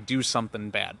 so they do something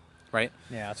bad, right?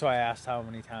 Yeah, that's why I asked how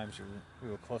many times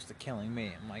you were close to killing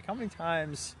me. I'm like, how many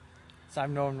times since I've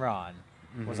known Ron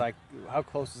was I? How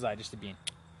close was I just to being?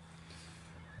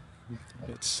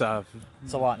 It's a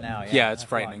lot now. yeah, it's that's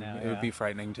frightening. now, It would yeah. be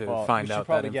frightening to Well, find we should out that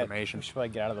probably information. We should probably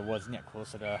get out of the woods and get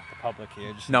closer to the public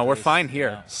here. just in No, we're case, fine you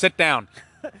here. know. Sit down.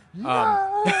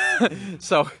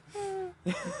 So,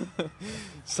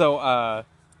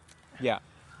 yeah,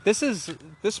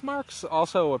 this marks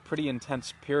also a pretty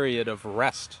intense period of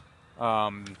rest.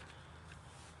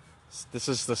 This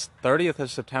is the 30th of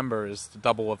September is the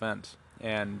double event,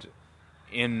 and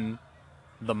in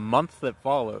the month that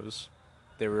follows,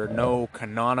 there are no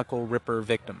canonical Ripper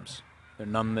victims. There are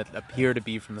none that appear to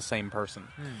be from the same person.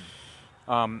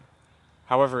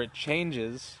 However, it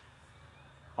changes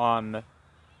on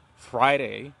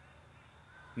Friday,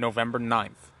 November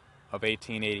 9th of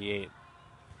 1888,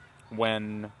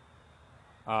 when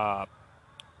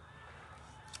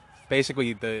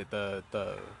basically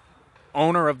the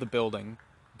owner of the building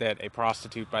that a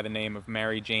prostitute by the name of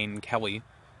Mary Jane Kelly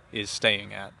is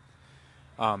staying at,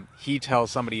 he tells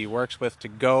somebody he works with to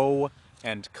go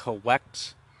and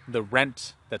collect the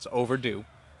rent that's overdue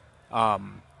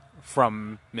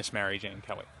from Miss Mary Jane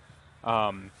Kelly.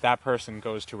 That person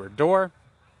goes to her door,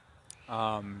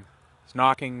 is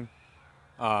knocking,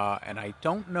 and I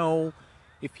don't know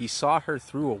if he saw her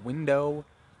through a window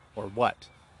or what,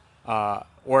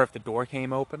 or if the door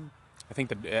came open. I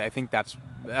think that's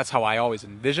how I always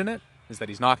envision it, is that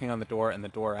he's knocking on the door and the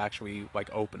door actually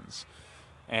like opens.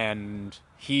 And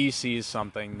he sees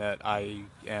something that I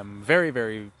am very,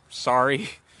 very sorry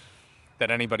that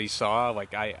anybody saw.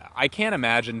 Like I can't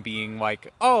imagine being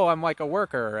like, oh, I'm like a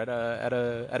worker at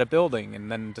a building, and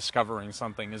then discovering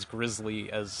something as grisly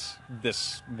as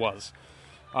this was.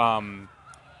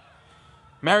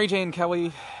 Mary Jane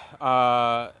Kelly,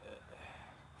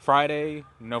 Friday,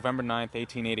 November 9th,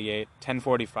 1888,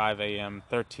 10:45 a.m.,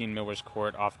 13 Millers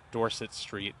Court off Dorset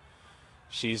Street.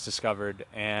 She's discovered,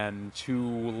 and to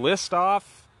list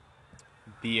off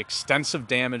the extensive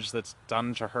damage that's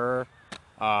done to her,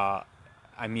 I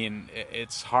mean,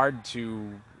 it's hard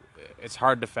to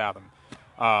fathom.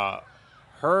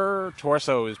 Her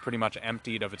torso is pretty much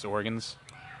emptied of its organs.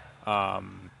 Her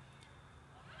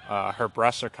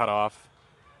breasts are cut off.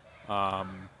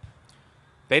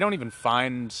 They don't even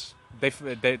find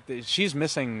she's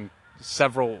missing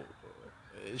several.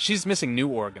 She's missing new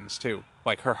organs too.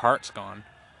 Like her heart's gone.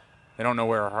 They don't know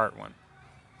where her heart went.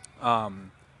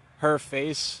 Her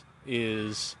face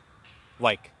is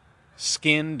like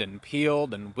skinned and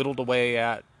peeled and whittled away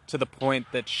at to the point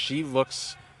that she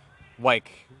looks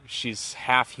like she's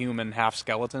half human, half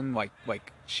skeleton. Like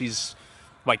she's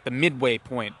like the midway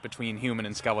point between human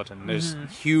and skeleton. There's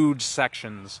huge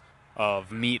sections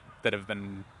of meat that have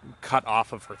been cut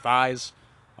off of her thighs.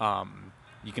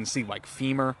 You can see like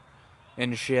femur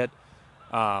and shit.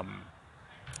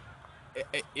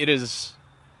 It is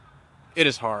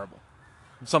horrible.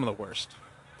 Some of the worst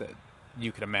that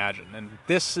you could imagine. And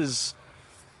this is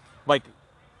like,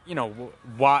 you know,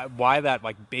 why that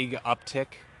like big uptick.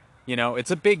 You know,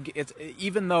 it's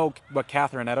even though what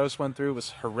Catherine Eddowes went through was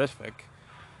horrific,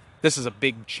 this is a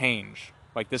big change.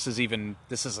 Like this is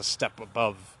a step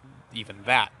above even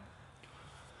that.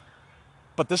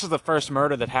 But this is the first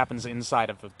murder that happens inside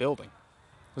of a building.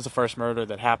 This is the first murder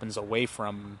that happens away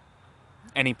from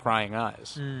any prying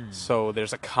eyes. So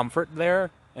there's a comfort there,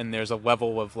 and there's a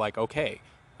level of like, okay,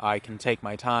 I can take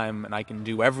my time and I can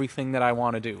do everything that I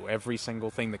want to do. Every single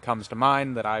thing that comes to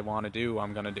mind that I want to do,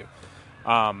 I'm going to do.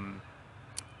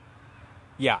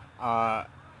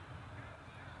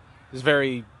 It's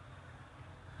very,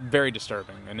 very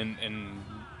disturbing. And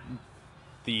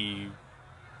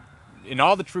in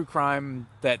all the true crime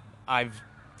that I've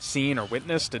seen or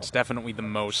witnessed, it's definitely the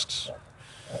most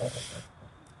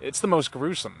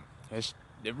gruesome.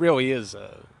 It really is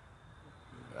a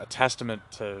testament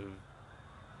to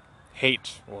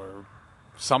hate or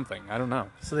something. I don't know.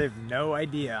 So they have no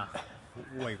idea,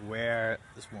 like, where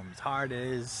this woman's heart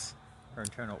is, her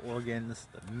internal organs,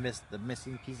 the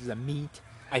missing pieces of meat.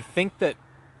 I think that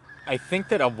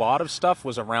a lot of stuff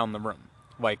was around the room,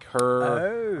 like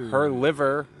her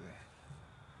liver.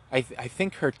 I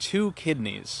think her 2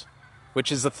 kidneys,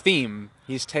 which is a theme.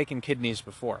 He's taken kidneys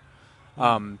before,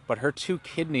 but her 2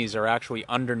 kidneys are actually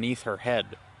underneath her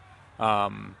head,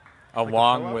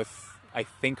 along with, I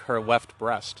think, her left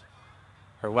breast.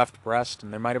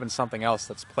 And there might have been something else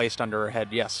that's placed under her head.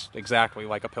 Yes, exactly,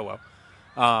 like a pillow.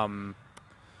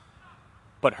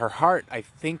 But her heart, I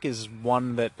think, is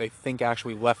one that they think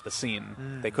actually left the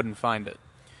scene. They couldn't find it.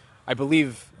 I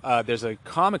believe there's a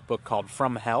comic book called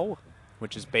From Hell,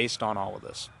 which is based on all of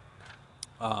this.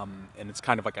 And it's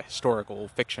kind of like a historical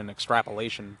fiction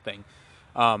extrapolation thing.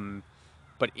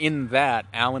 But in that,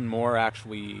 Alan Moore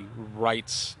actually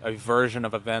writes a version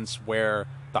of events where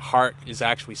the heart is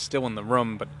actually still in the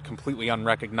room, but completely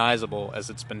unrecognizable as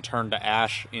it's been turned to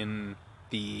ash in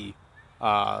the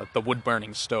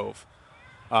wood-burning stove.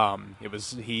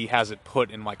 He has it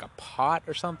put in like a pot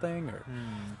or something, or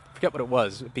I forget what it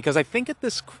was. Because I think at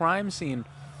this crime scene,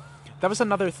 that was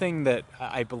another thing that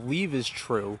I believe is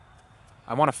true.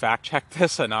 I want to fact check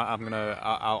this, and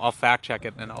I'll fact check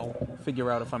it, and I'll figure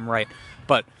out if I'm right.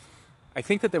 But I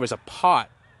think that there was a pot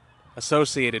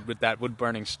associated with that wood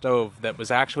burning stove that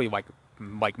was actually like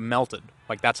melted.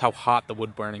 Like, that's how hot the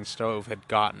wood burning stove had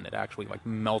gotten. It actually like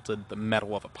melted the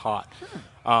metal of a pot.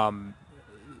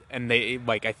 And they,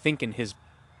 like, I think in his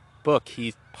book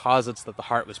he posits that the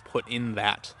heart was put in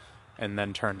that and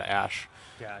then turned to ash.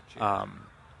 Gotcha.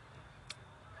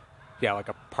 Yeah, like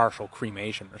a partial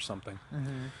cremation or something.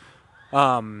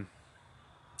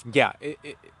 Yeah,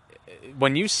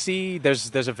 when you see, there's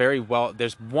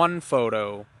one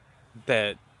photo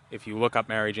that if you look up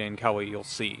Mary Jane Kelly, you'll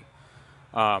see.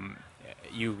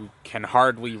 You can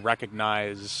hardly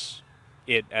recognize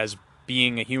it as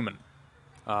being a human.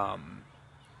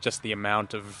 Just the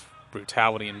amount of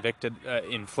brutality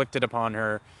inflicted upon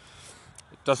her.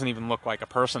 It doesn't even look like a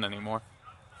person anymore.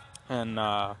 And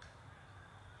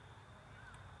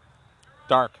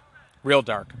dark, real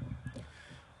dark.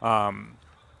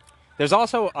 There's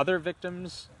also other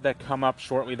victims that come up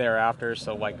shortly thereafter.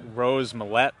 So, like, Rose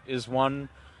Millette is one.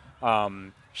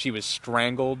 She was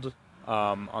strangled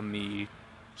on the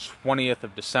 20th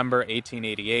of December,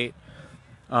 1888.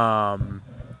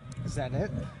 Is that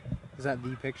it? Is that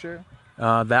the picture?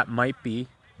 That might be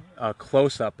a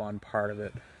close-up on part of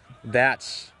it.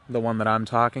 That's the one that I'm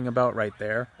talking about right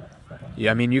there.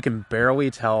 Yeah, I mean, you can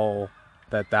barely tell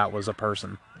that was a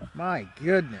person. My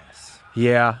goodness.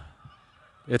 Yeah,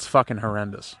 it's fucking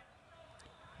horrendous.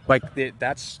 Like,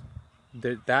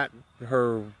 that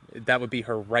would be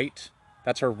her right.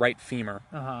 That's her right femur.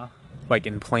 Like,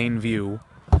 in plain view.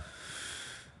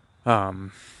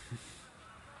 Brutal.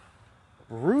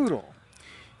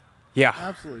 Yeah.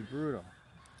 Absolutely brutal.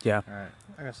 Yeah. All right,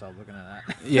 I gotta stop looking at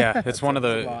that. Yeah, it's one of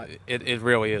the. It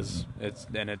really is. It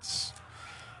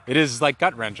is like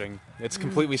gut wrenching. It's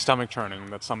completely stomach churning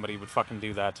that somebody would fucking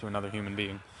do that to another human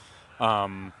being.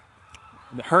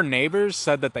 Her neighbors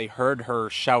said that they heard her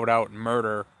shout out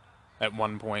murder at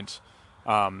one point.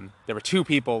 There were 2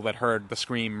 people that heard the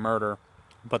scream murder,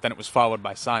 but then it was followed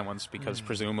by silence because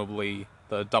presumably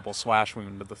the double slash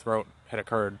wound to the throat had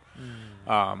occurred.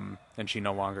 And she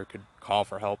no longer could call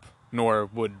for help, nor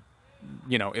would,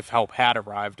 if help had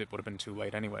arrived, it would have been too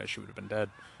late anyway. She would have been dead.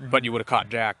 But you would have caught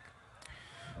Jack.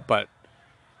 But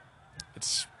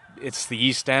it's the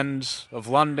East End of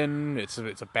London. It's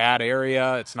a bad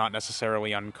area. It's not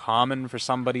necessarily uncommon for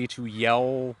somebody to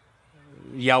yell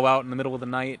out in the middle of the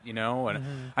night,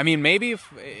 And I mean, maybe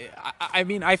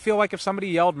I feel like if somebody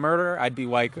yelled murder, I'd be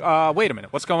like, wait a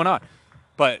minute, what's going on?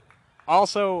 But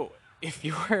also, if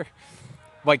you were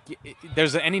like,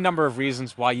 there's any number of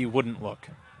reasons why you wouldn't look,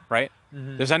 right?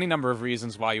 There's any number of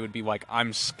reasons why you would be like,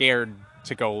 I'm scared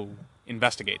to go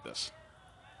investigate this.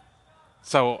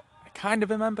 So I kind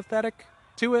of am empathetic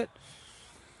to it.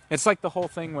 It's like the whole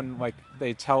thing when, like,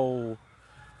 it's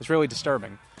really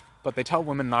disturbing, but they tell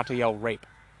women not to yell rape.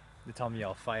 They tell them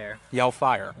yell fire. Yell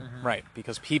fire, right?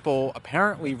 Because people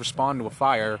apparently respond to a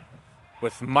fire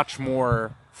with much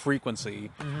more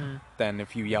frequency than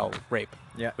if you yell rape,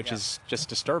 which is just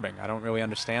disturbing. I don't really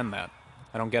understand that.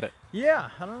 I don't get it. Yeah,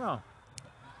 I don't know.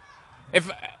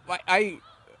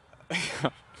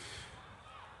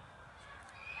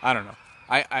 I don't know.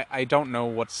 I don't know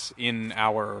what's in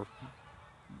our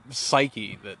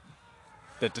psyche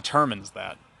that determines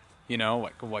that. You know,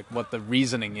 like what the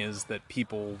reasoning is that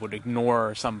people would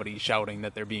ignore somebody shouting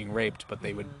that they're being raped, but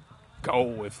they would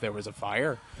go if there was a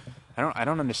fire. I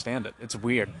don't understand it. It's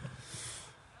weird.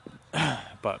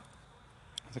 But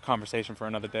it's a conversation for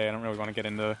another day. I don't really want to get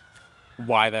into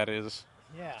why that is.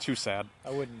 Yeah. Too sad.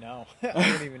 I wouldn't know. I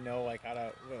wouldn't even know like how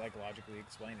to like logically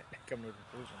explain it. Come to a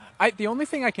conclusion. The only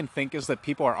thing I can think is that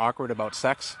people are awkward about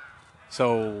sex.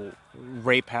 So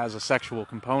rape has a sexual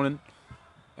component.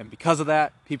 And because of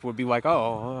that, people would be like,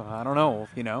 oh, I don't know,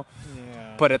 you know?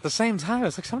 Yeah. But at the same time,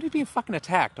 it's like somebody being fucking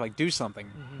attacked. Like, do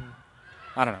something.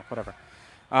 I don't know, whatever.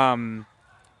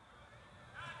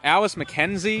 Alice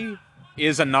Mackenzie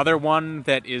is another one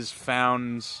that is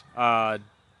found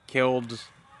killed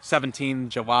 17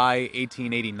 July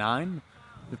 1889.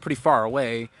 Pretty far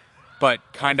away, but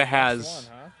kind of has... One,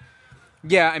 huh?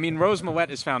 Yeah, I mean, Rose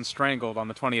Millette is found strangled on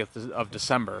the 20th of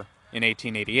December in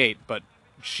 1888, but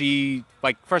she,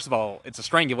 like, first of all, it's a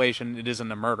strangulation, it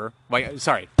isn't a murder. Like,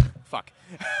 sorry, fuck.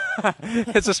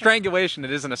 It's a strangulation,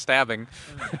 it isn't a stabbing.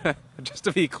 Just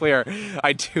to be clear,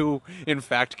 I do, in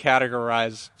fact,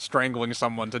 categorize strangling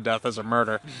someone to death as a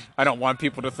murder. I don't want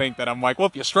people to think that I'm like, well,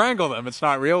 if you strangle them, it's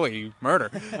not really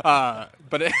murder. But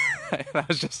that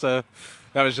was just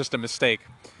a mistake.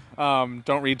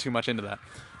 Don't read too much into that.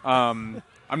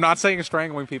 I'm not saying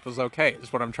strangling people is okay,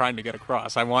 is what I'm trying to get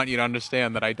across. I want you to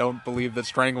understand that I don't believe that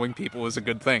strangling people is a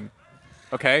good thing.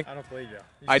 Okay? I don't believe you.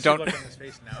 I don't... Look in his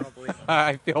face now. I don't believe him.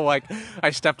 I feel like I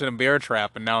stepped in a bear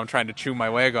trap and now I'm trying to chew my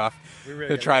leg off We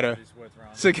really to try to...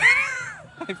 wrong.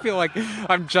 I feel like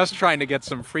I'm just trying to get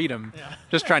some freedom. Yeah.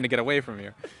 Just trying to get away from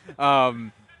you.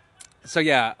 Alice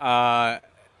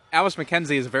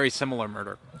Mackenzie is a very similar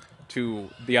murder to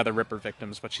the other Ripper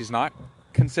victims, but she's not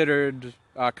considered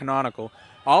canonical.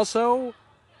 Also,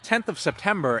 10th of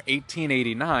September,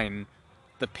 1889,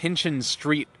 the Pinchin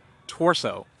Street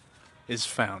torso is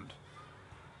found.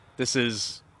 This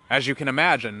is, as you can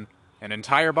imagine, an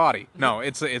entire body. No,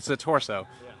 it's a torso.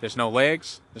 Yeah. There's no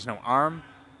legs. There's no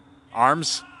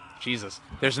arms. Jesus.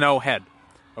 There's no head.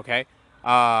 Okay?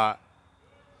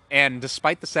 And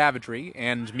despite the savagery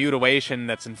and mutilation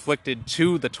that's inflicted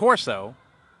to the torso,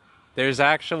 there's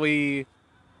actually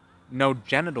no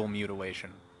genital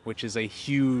mutilation, which is a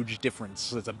huge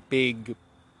difference. It's a big,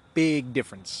 big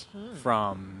difference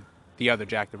from the other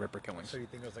Jack the Ripper killings. So you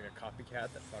think it was like a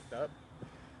copycat that fucked up?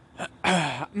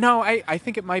 No, I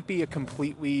think it might be a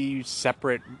completely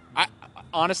separate...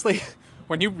 honestly,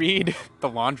 when you read the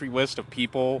laundry list of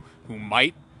people who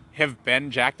might have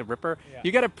been Jack the Ripper,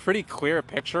 you get a pretty clear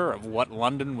picture of what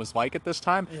London was like at this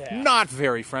time. Yeah. Not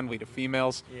very friendly to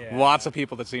females. Yeah. Lots of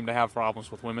people that seem to have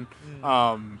problems with women.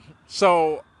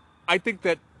 So I think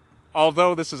that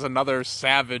although this is another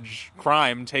savage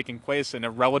crime taking place in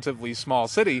a relatively small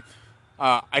city,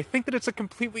 I think that it's a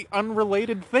completely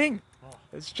unrelated thing. Oh.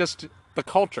 It's just the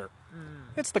culture.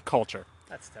 It's the culture.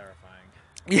 That's terrifying.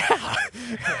 Yeah,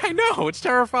 I know. It's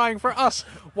terrifying for us,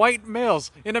 white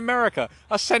males in America,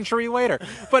 a century later.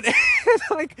 But,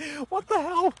 like, what the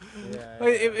hell? Yeah,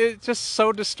 Like, it's just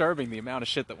so disturbing, the amount of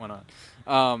shit that went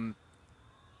on.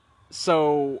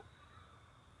 So,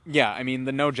 yeah, I mean,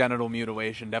 the no genital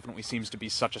mutilation definitely seems to be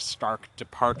such a stark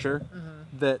departure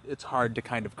that it's hard to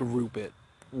kind of group it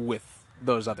with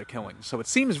those other killings. So it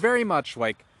seems very much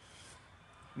like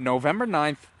November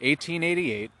 9th,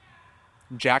 1888,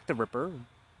 Jack the Ripper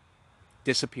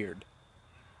disappeared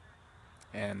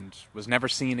and was never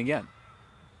seen again.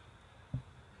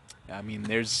 I mean,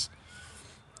 there's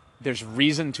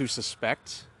reason to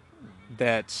suspect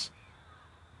that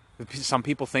some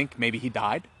people think maybe he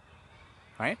died,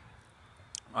 right?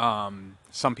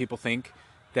 Some people think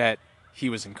that he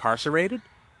was incarcerated,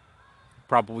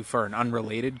 probably for an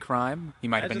unrelated crime. He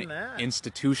might have been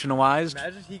institutionalized.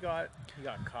 Imagine he got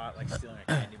caught like stealing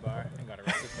a candy bar and got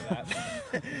arrested for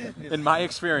that. In my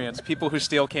experience, people who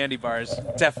steal candy bars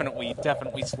definitely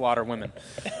slaughter women.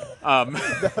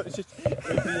 It'd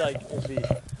be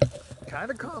kind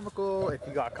of comical if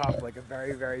he got caught for like a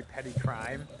very, very petty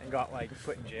crime and got like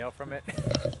put in jail from it.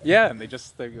 Yeah, and they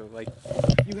go like,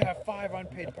 you have 5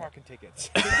 unpaid parking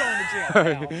tickets. You're going to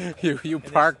jail now. you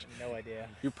parked. No idea.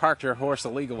 You parked your horse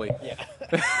illegally. Yeah.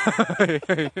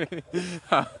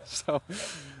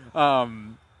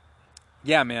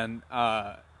 Yeah, man.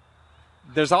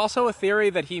 There's also a theory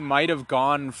that he might have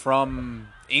gone from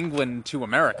England to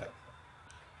America.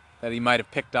 That he might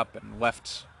have picked up and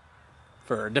left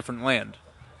for a different land.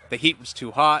 The heat was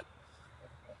too hot.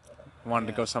 He wanted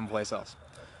to go someplace else.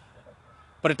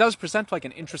 But it does present like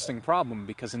an interesting problem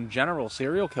because in general,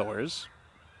 serial killers,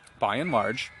 by and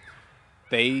large,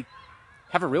 they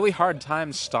have a really hard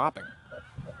time stopping.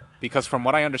 Because from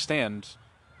what I understand,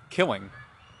 killing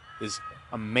is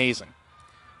amazing.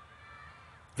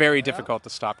 Very difficult to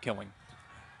stop killing.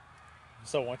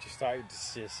 So once you start, you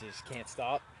just can't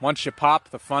stop. Once you pop,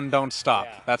 the fun don't stop.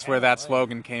 Yeah, That's where that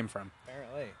slogan came from.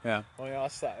 Apparently. Yeah. Well, you know,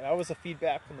 that was a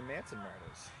feedback from the Manson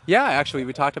murders. Yeah, actually,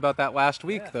 we talked about that last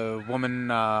week. Yeah. The woman...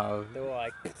 They were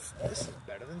like, this is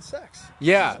better than sex.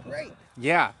 Yeah. This is great.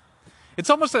 Yeah. It's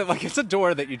almost like it's a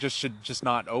door that you just should just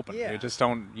not open. Yeah. You just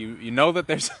don't... You know that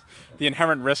there's the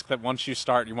inherent risk that once you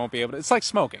start, you won't be able to... It's like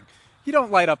smoking. You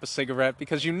don't light up a cigarette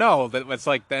because you know that it's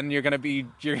like then you're gonna be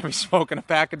smoking a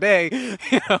pack a day.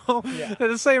 You know, Yeah.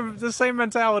 the same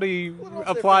mentality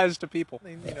applies to people.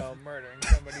 You know, murdering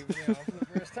somebody for the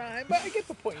first time. But I get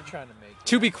the point you're trying to make.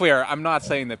 To be clear, I'm not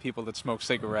saying that people that smoke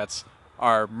cigarettes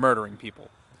are murdering people.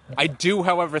 I do,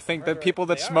 however, think that people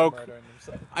that smoke,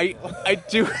 I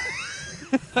do.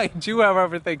 I do,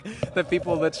 however, think that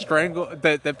people that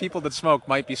that people that smoke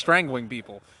might be strangling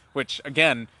people, which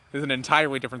again is an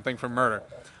entirely different thing from murder.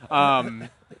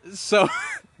 So,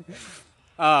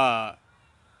 I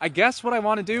guess what I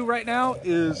want to do right now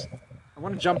is I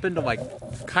want to jump into like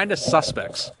kind of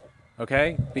suspects,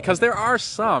 okay? Because there are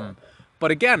some,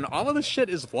 but again, all of this shit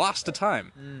is lost to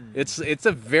time. It's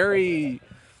a very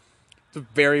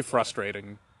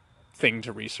frustrating thing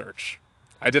to research.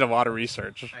 I did a lot of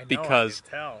research because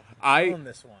I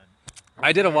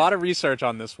did a lot of research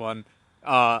on this one.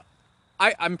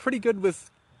 I'm pretty good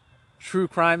with true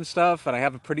crime stuff, and I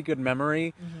have a pretty good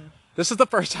memory. Mm-hmm. This is the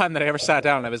first time that I ever sat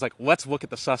down and I was like, let's look at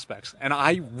the suspects. And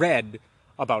I read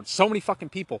about so many fucking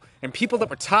people, and people that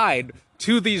were tied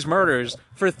to these murders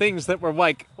for things that were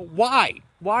like, why?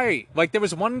 Like, there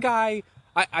was one guy,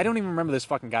 I don't even remember this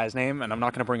fucking guy's name, and I'm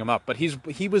not going to bring him up, but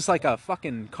he was like a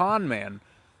fucking con man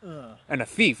and a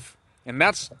thief, and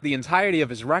that's the entirety of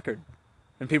his record.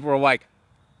 And people were like,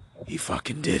 he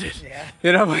fucking did it. Yeah.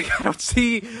 You know, like, I don't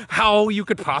see how you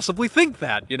could possibly think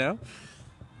that, you know?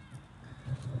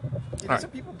 Yeah, that's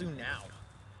what people do now.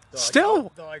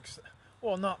 Still?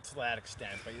 Well, not to that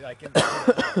extent, but like in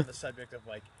the subject of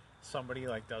like somebody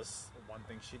like does one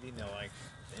thing shitty, and they're like,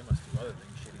 they must do other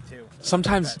things shitty too.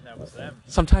 Sometimes that was them.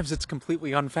 Sometimes it's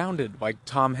completely unfounded, like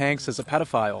Tom Hanks is a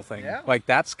pedophile thing. Yeah. Like,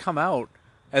 that's come out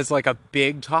as like a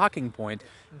big talking point,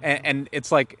 and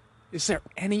it's like, is there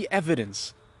any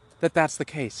evidence that that's the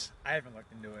case? I haven't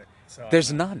looked into it. So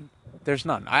There's none.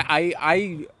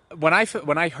 I when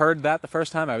I heard that the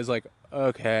first time, I was like,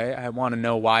 okay, I want to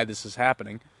know why this is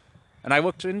happening, and I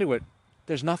looked into it.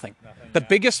 There's nothing. The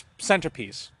biggest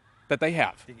centerpiece that they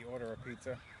have. Did you order a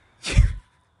pizza?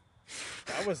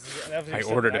 That was I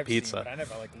ordered a pizza. Seen, but I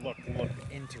never like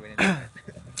looked into it.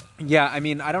 Yeah, I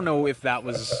mean, I don't know if that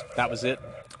was it,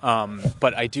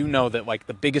 but I do know that like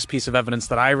the biggest piece of evidence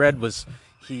that I read was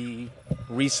he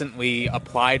recently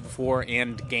applied for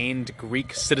and gained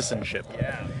Greek citizenship.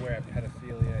 Yeah, where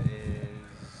pedophilia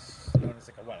is known as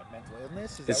like a mental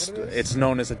illness? Is that what it is? It's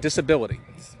known as a disability.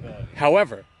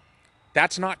 However,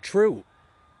 that's not true.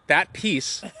 That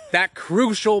piece, that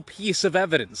crucial piece of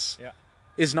evidence,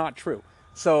 is not true.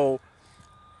 So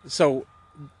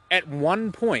at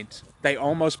one point, they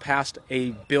almost passed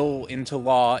a bill into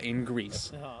law in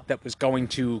Greece that was going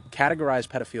to categorize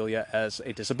pedophilia as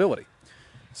a disability.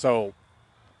 So,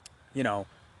 you know,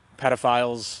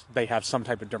 pedophiles, they have some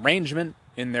type of derangement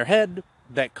in their head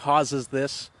that causes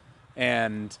this.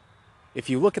 And if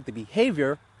you look at the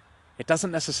behavior, it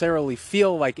doesn't necessarily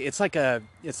feel like it's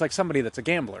like somebody that's a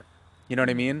gambler. You know what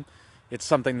I mean? It's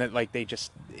something that like they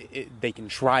can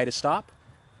try to stop,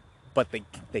 but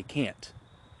they can't.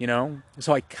 You know?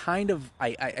 So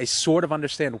I sort of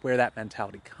understand where that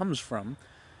mentality comes from.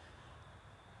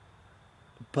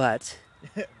 But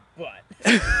yeah.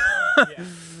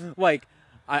 Like,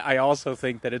 I also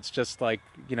think that it's just like,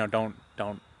 you know, don't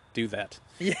do that.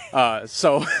 Yeah.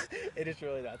 So it is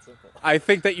really that simple. I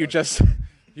think that you just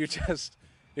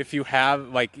if you have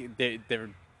like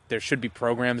there should be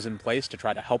programs in place to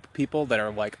try to help people that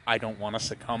are like, I don't want to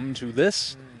succumb to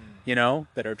this, you know,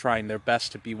 that are trying their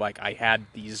best to be like, I had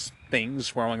these things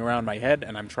swirling around my head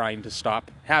and I'm trying to stop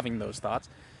having those thoughts.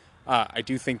 I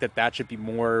do think that should be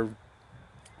more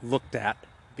looked at,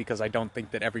 because I don't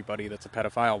think that everybody that's a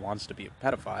pedophile wants to be a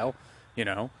pedophile, you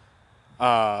know.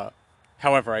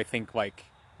 However, I think like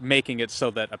making it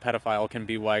so that a pedophile can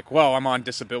be like, well, I'm on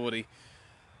disability.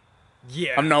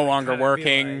 Yeah. I'm no longer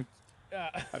working.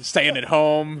 I'm staying at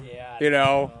home. Yeah, you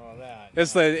know. That.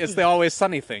 It's the Always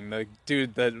Sunny thing. The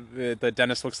dude, the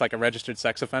dentist looks like a registered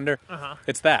sex offender.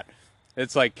 It's that.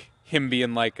 It's like him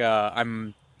being like,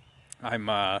 I'm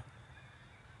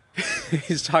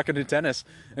he's talking to Dennis,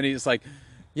 and he's like,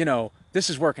 you know, this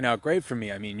is working out great for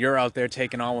me. I mean, you're out there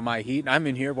taking all of my heat, and I'm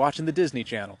in here watching the Disney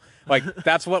Channel. Like,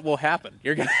 that's what will happen.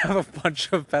 You're going to have a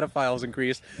bunch of pedophiles in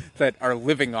Greece that are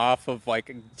living off of,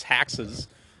 like, taxes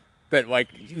that, like,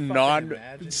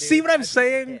 See what I'm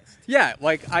saying? Pissed. Yeah,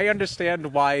 like, I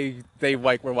understand why they,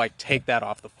 like, were like, take that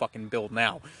off the fucking bill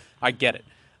now. I get it.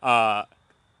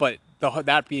 But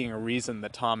that being a reason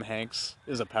that Tom Hanks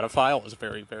is a pedophile is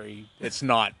very, very... It's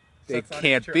not... So it it's not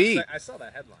can't true. be. I saw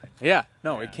that headline. Yeah,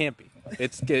 no, Yeah. it can't be.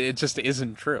 It just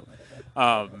isn't true.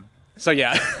 So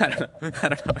yeah, I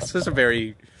don't know. It's just a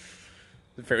very,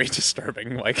 very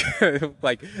disturbing. Like,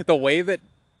 like the way that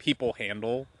people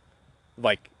handle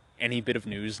like any bit of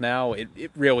news now,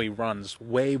 it really runs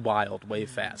way wild, way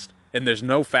fast, and there's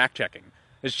no fact checking.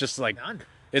 It's just like None.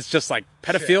 It's just like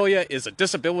pedophilia is a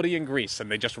disability in Greece,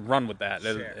 and they just run with that.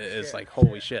 It's like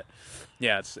holy shit.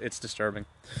 Yeah, it's disturbing.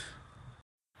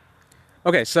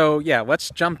 Okay, so yeah,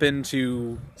 let's jump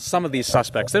into some of these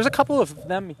suspects. There's a couple of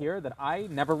them here that I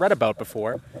never read about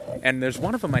before, and there's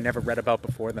one of them I never read about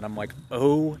before that I'm like,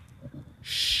 oh,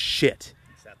 shit.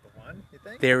 Is that the one, you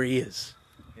think? There he is.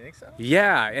 You think so?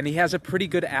 Yeah, and he has a pretty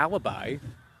good alibi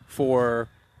for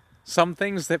some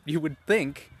things that you would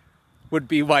think would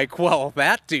be like, well,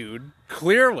 that dude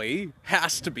clearly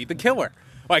has to be the killer.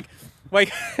 Like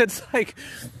it's like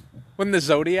when the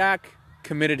Zodiac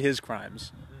committed his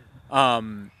crimes.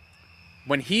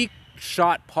 When he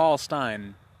shot Paul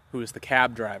Stein, who was the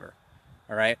cab driver,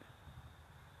 all right,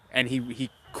 and he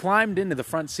climbed into the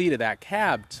front seat of that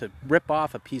cab to rip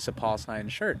off a piece of Paul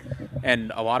Stein's shirt,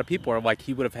 and a lot of people are like,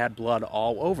 he would have had blood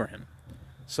all over him.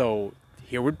 So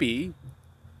here would be,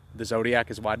 the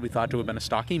Zodiac is widely thought to have been a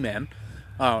stocky man.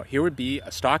 Here would be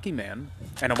a stocky man,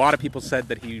 and a lot of people said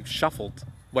that he shuffled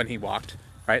when he walked,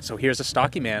 right? So here's a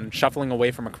stocky man shuffling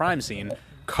away from a crime scene,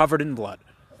 covered in blood.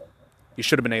 You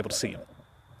should have been able to see him.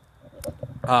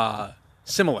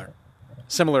 Similar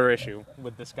issue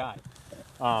with this guy,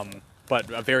 but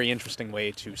a very interesting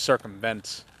way to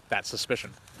circumvent that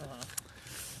suspicion.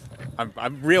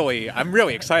 I'm really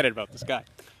excited about this guy.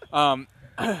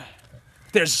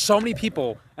 There's so many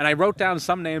people, and I wrote down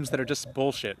some names that are just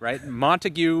bullshit, right?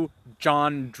 Montague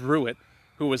John Druitt,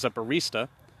 who was a barista.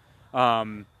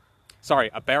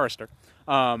 A barrister.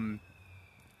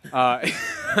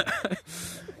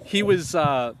 He was,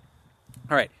 all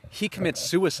right, he commits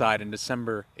suicide in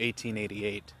December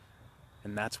 1888,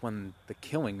 and that's when the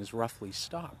killings roughly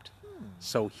stopped.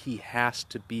 So he has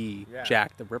to be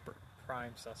Jack the Ripper.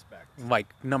 Prime suspect.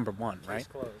 Like, number one, Case right?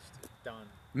 closed. Done.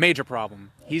 Major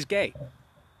problem. He's gay.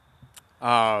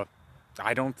 I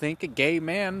don't think a gay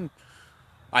man...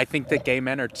 I think that gay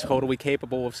men are totally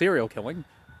capable of serial killing.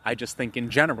 I just think in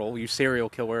general, you serial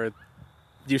kill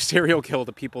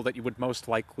the people that you would most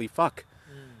likely fuck.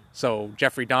 So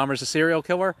Jeffrey Dahmer's a serial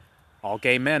killer, all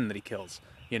gay men that he kills,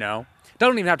 you know?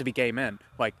 Don't even have to be gay men.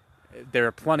 Like, there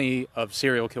are plenty of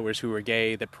serial killers who are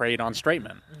gay that preyed on straight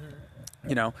men,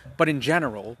 you know? But in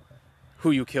general,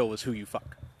 who you kill is who you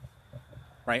fuck,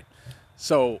 right?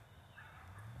 So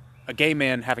a gay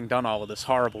man having done all of this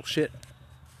horrible shit,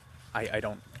 I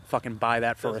don't fucking buy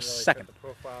that for a second. Fit the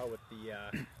profile with the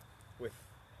with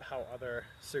how other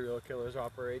serial killers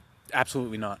operate.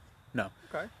 Absolutely not. No.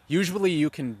 Okay. Usually you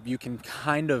can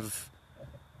kind of...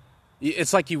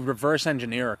 It's like you reverse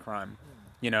engineer a crime,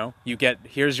 you know? You get,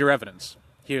 here's your evidence.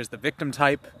 Here's the victim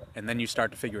type, and then you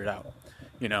start to figure it out,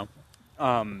 you know?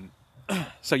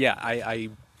 So yeah, I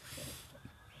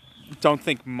don't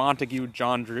think Montague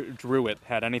John Druitt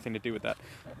had anything to do with that.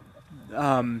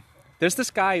 There's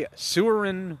this guy,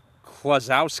 Surin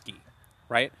Klazowski,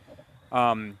 right?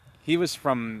 He was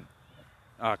from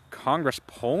Congress,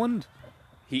 Poland.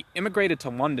 He immigrated to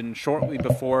London shortly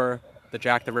before the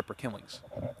Jack the Ripper killings,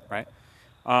 right?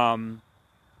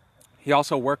 He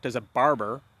also worked as a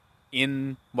barber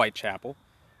in Whitechapel,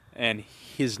 and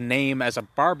his name as a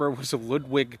barber was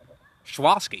Ludwig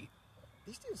Schwaski.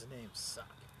 These dudes' names suck.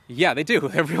 Yeah, they do.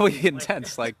 They're really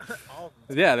intense. Like,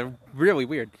 yeah, they're really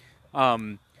weird.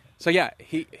 So yeah,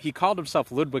 he called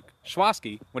himself Ludwig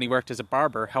Schwaski when he worked as a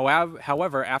barber.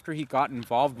 However, after he got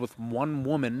involved with one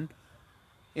woman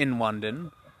in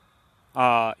London,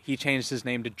 he changed his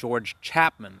name to George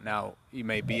Chapman. Now, you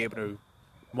may be able to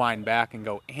wind back and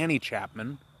go, Annie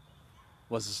Chapman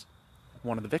was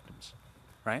one of the victims,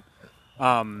 right?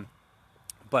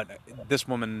 But this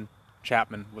woman,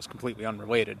 Chapman, was completely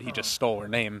unrelated. He just stole her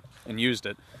name and used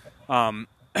it.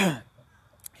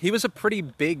 He was a pretty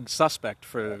big suspect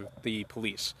for the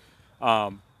police.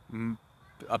 A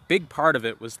big part of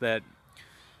it was that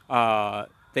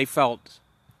they felt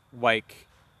like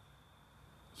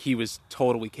he was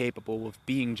totally capable of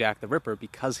being Jack the Ripper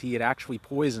because he had actually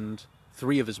poisoned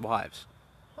 3 of his wives.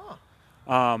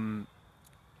 Huh.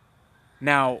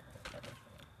 Now,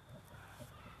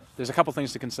 there's a couple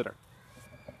things to consider.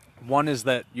 One is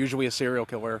that usually a serial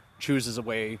killer chooses a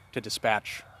way to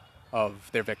dispatch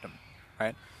of their victim,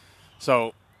 right?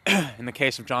 So, in the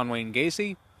case of John Wayne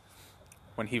Gacy,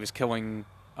 when he was killing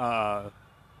the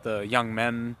young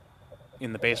men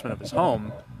in the basement of his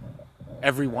home,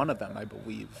 every one of them, I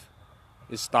believe,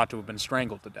 is thought to have been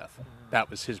strangled to death. That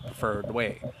was his preferred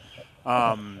way.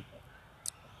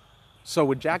 So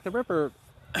with Jack the Ripper,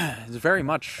 it's very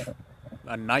much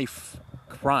a knife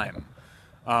crime.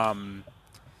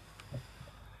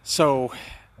 So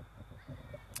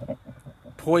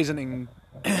poisoning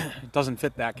doesn't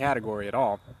fit that category at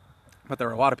all. But there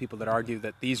are a lot of people that argue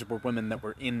that these were women that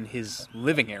were in his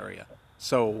living area.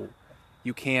 So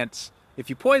you can't, if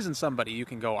you poison somebody, you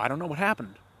can go, I don't know what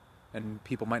happened. And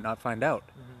people might not find out.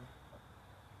 Mm-hmm.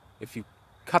 If you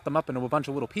cut them up into a bunch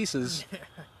of little pieces,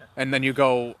 and then you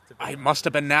go, it must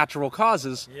have been natural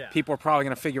causes, people are probably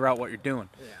going to figure out what you're doing.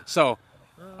 Yeah. So,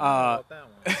 about that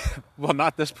one. well,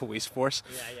 not this police force.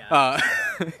 But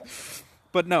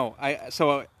no, I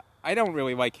don't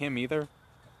really like him either.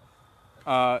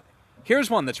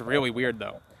 Here's one that's really weird,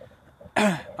 though.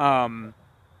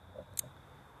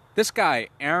 This guy,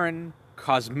 Aaron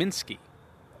Kosminski,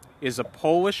 is a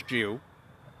Polish Jew,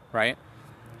 right?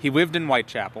 He lived in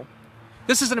Whitechapel.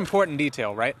 This is an important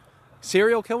detail, right?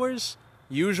 Serial killers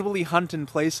usually hunt in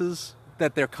places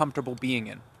that they're comfortable being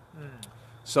in.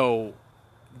 So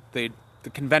the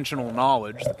conventional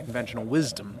knowledge, the conventional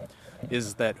wisdom,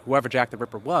 is that whoever Jack the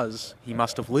Ripper was, he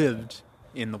must have lived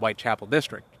in the Whitechapel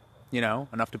district. You know,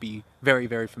 enough to be very,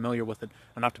 very familiar with it,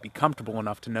 enough to be comfortable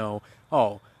enough to know,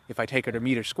 oh, if I take her to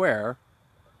Meter Square,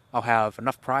 I'll have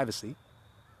enough privacy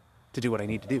to do what I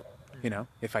need to do. You know,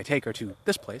 if I take her to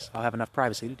this place, I'll have enough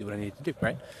privacy to do what I need to do,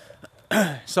 right?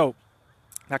 So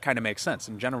that kind of makes sense.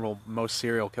 In general, most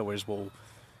serial killers will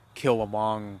kill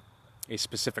along a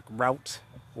specific route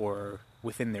or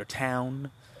within their town,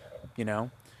 you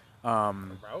know. A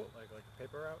route? Like a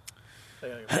paper route?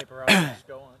 Like a paper route you just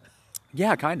go on?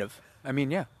 Yeah, kind of. I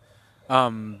mean, yeah.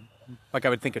 Like I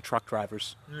would think of truck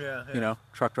drivers. Yeah. You know,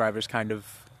 truck drivers kind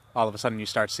of, all of a sudden you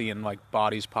start seeing like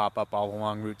bodies pop up all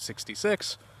along Route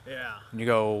 66. Yeah. And you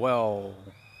go, well,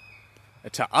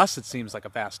 to us it seems like a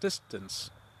vast distance,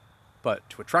 but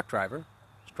to a truck driver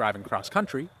who's driving cross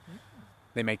country,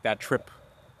 they make that trip.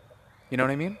 You know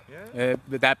what I mean? Yeah.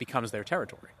 That becomes their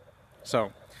territory.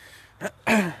 So,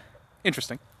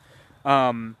 interesting.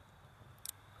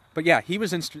 But yeah, he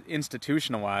was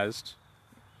institutionalized,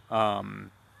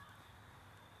 and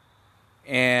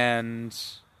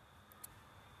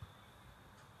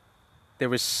there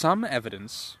was some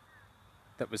evidence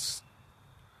that was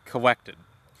collected,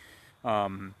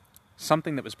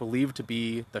 something that was believed to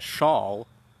be the shawl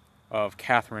of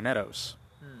Catherine Eddowes,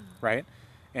 right?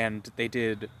 And they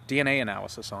did DNA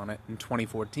analysis on it in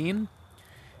 2014.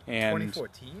 And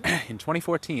 2014? In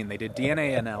 2014, they did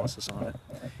DNA analysis on it,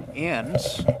 and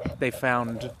they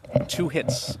found 2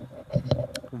 hits.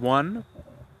 One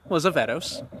was of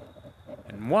Eddowes,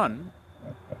 and one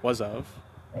was of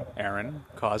Aaron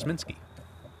Kosminski.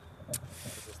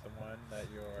 Is this the one that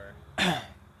you're...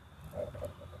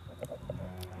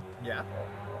 Yeah?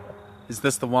 Is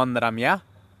this the one that I'm, The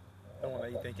one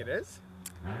that you think it is?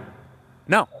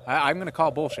 No, I'm going to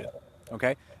call bullshit,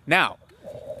 okay? Now,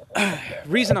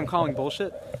 reason I'm calling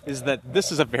bullshit is that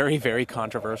this is a very, very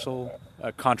controversial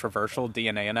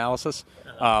DNA analysis,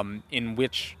 in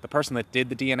which the person that did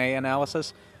the DNA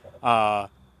analysis,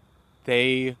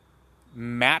 they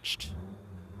matched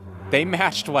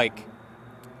like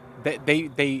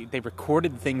they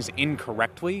recorded things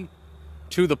incorrectly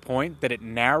to the point that it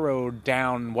narrowed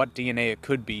down what DNA it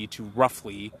could be to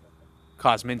roughly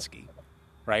Kosminski,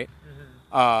 right?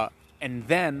 And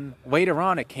then later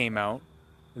on it came out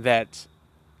that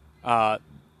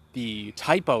the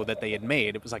typo that they had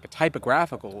made, it was like a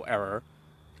typographical error,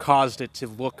 caused it to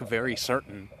look very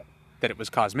certain that it was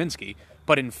Kosminski.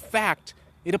 But in fact,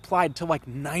 it applied to like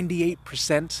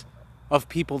 98% of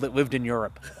people that lived in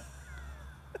Europe.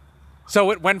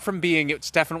 So it went from being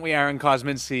it's definitely Aaron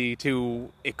Kosminski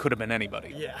to it could have been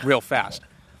anybody real fast.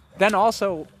 Then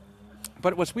also,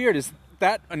 but what's weird is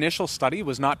that initial study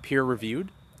was not peer-reviewed.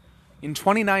 In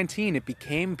 2019, it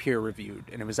became peer-reviewed,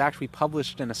 and it was actually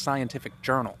published in a scientific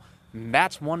journal. And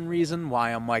that's one reason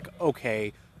why I'm like,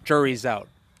 okay, jury's out.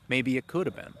 Maybe it could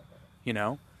have been, you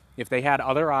know? If they had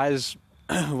other eyes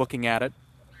looking at it,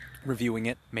 reviewing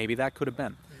it, maybe that could have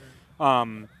been.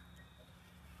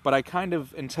 But I kind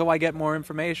of, until I get more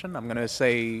information, I'm going to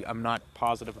say I'm not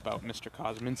positive about Mr.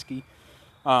 Kosminski.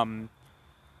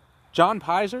 John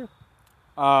Pizer,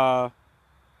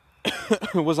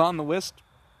 was on the list,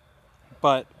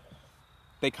 but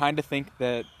they kind of think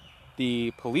that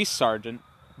the police sergeant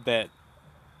that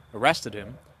arrested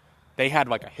him, they had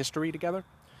like a history together,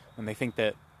 and they think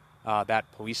that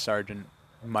that police sergeant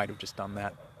might have just done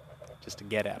that just to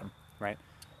get at him, right?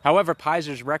 However,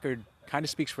 Piser's record kind of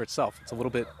speaks for itself. It's a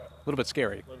little bit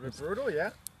scary. A little bit brutal,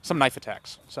 yeah. Some knife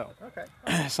attacks, so Okay.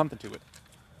 something to it.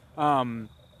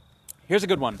 Here's a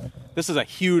good one. This is a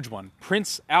huge one.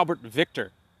 Prince Albert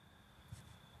Victor.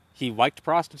 He liked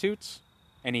prostitutes,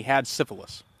 and he had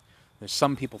syphilis. There's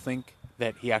some people think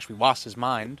that he actually lost his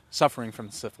mind suffering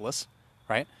from syphilis,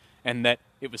 right? And that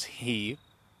it was he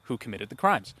who committed the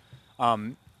crimes.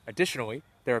 Additionally,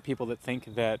 there are people that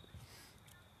think that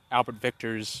Albert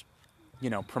Victor's,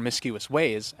 promiscuous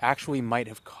ways actually might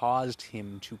have caused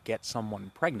him to get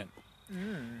someone pregnant.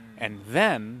 And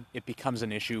then it becomes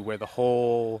an issue where their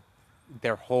whole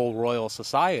royal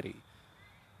society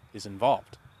is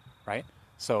involved, right?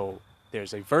 So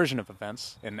there's a version of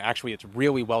events, and actually it's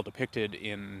really well depicted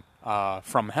in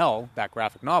From Hell, that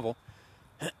graphic novel,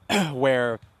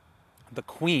 where the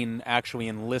queen actually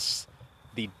enlists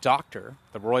the doctor,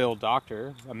 the royal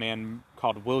doctor, a man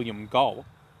called William Gull,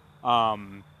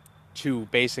 to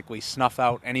basically snuff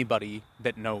out anybody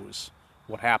that knows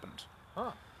what happened.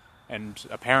 Huh. And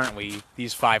apparently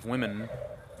these 5 women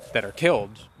that are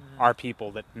killed are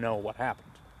people that know what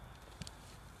happened.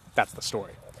 That's the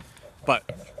story. But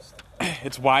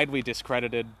it's widely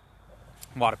discredited.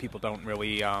 A lot of people don't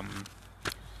really know.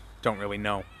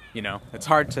 It's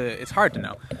hard to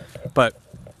know. But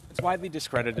it's widely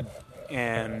discredited,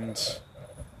 and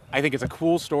I think it's a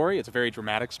cool story. It's a very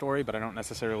dramatic story, but I don't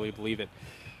necessarily believe it.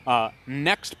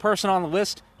 Next person on the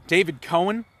list, David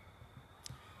Cohen.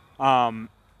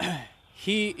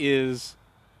 He is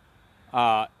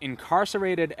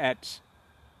incarcerated at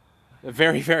a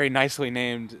very, very nicely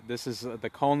named, this is the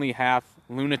Conley Hath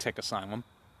Lunatic Asylum,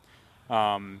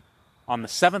 on the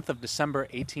 7th of December,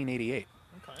 1888,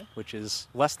 which is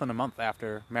less than a month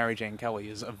after Mary Jane Kelly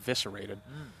is eviscerated,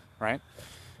 right?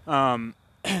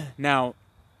 Now,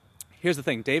 here's the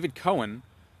thing. David Cohen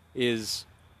is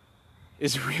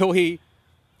really...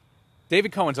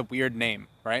 David Cohen's a weird name,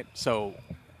 right? So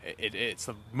it's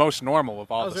the most normal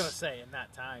of all. I was going to say, in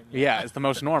that time. Yeah, it's the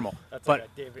most normal. That's but like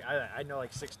a David... I know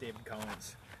like 6 David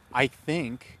Cohens. I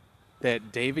think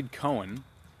that David Cohen...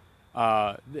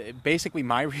 basically,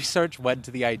 my research led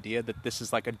to the idea that this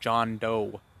is like a John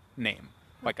Doe name,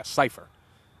 like a cipher.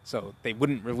 So they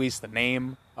wouldn't release the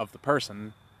name of the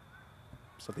person,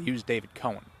 so they used David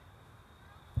Cohen,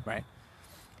 right?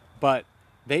 But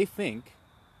they think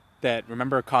that,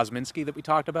 remember Kosminski that we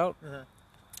talked about?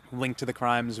 Linked to the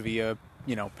crimes via,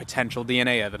 potential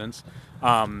DNA evidence.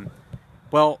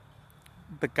 Well,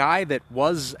 the guy that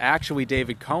was actually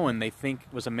David Cohen, they think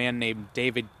was a man named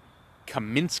David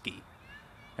Kaminsky.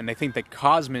 And they think that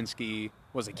Kosminski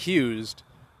was accused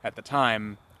at the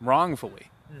time wrongfully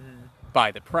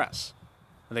by the press.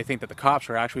 And they think that the cops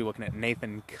were actually looking at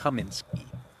Nathan Kaminsky.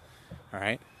 All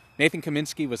right? Nathan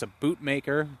Kaminsky was a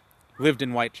bootmaker, lived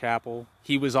in Whitechapel.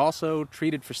 He was also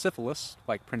treated for syphilis,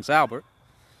 like Prince Albert.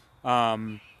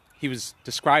 He was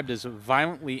described as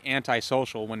violently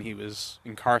antisocial when he was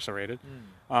incarcerated.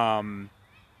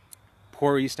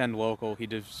 Poor East End local.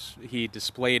 He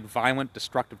displayed violent,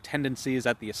 destructive tendencies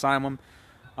at the asylum.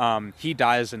 He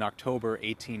dies in October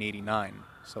 1889,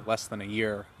 so less than a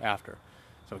year after.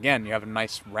 So again, you have a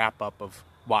nice wrap-up of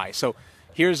why. So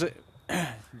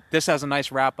this has a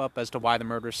nice wrap-up as to why the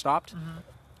murder stopped.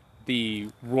 The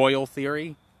royal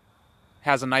theory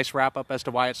has a nice wrap-up as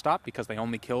to why it stopped, because they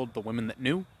only killed the women that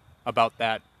knew about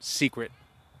that secret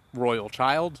royal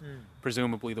child,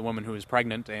 presumably the woman who was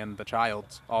pregnant, and the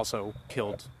child also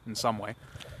killed in some way.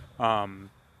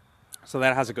 So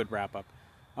that has a good wrap-up.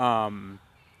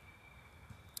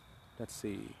 Let's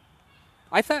see.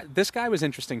 I thought this guy was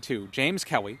interesting, too. James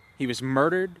Kelly. He was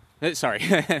murdered...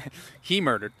 he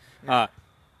murdered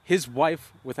his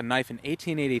wife with a knife in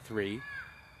 1883.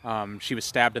 She was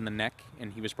stabbed in the neck,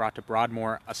 and he was brought to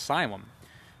Broadmoor Asylum.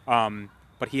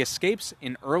 But he escapes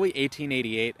in early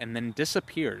 1888 and then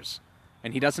disappears.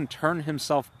 And he doesn't turn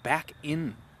himself back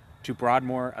in to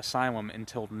Broadmoor Asylum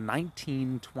until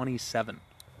 1927.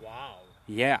 Wow.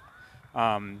 Yeah.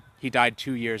 He died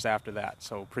 2 years after that.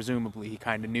 So presumably he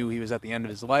kind of knew he was at the end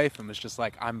of his life and was just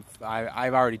like,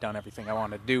 I've already done everything I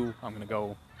want to do. I'm going to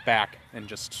go back and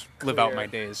just live out my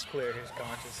days. Clear his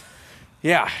conscience.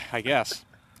 Yeah, I guess.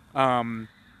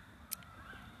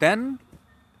 Then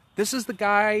this is the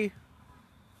guy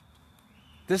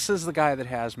that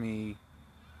has me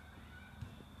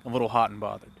a little hot and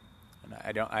bothered. And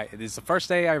this is the first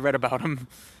day I read about him.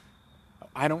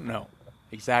 I don't know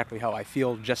exactly how I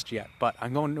feel just yet, but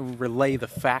I'm going to relay the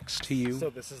facts to you. So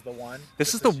this is the one?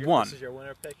 This is the one. This is your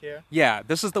winner pick here? Yeah,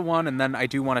 this is the one, and then I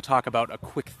do want to talk about a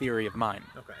quick theory of mine.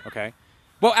 Okay. Okay?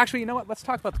 Well, actually, you know what? Let's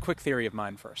talk about the quick theory of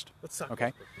mine first. Let's talk okay?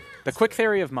 about quick theory. The quick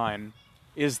theory of mine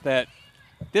is that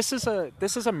this is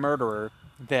a murderer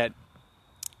that...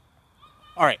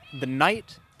 All right, the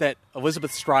night that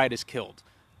Elizabeth Stride is killed,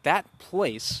 that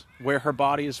place where her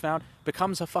body is found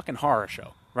becomes a fucking horror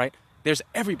show, right? There's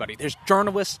everybody. There's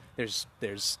journalists. There's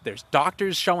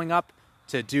doctors showing up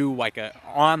to do like a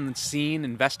on-the-scene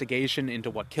investigation into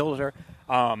what killed her.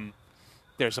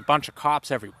 There's a bunch of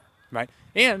cops everywhere, right?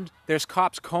 And there's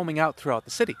cops combing out throughout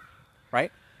the city,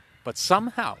 right? But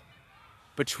somehow,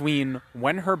 between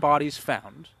when her body's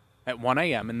found at 1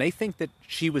 a.m., and they think that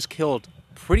she was killed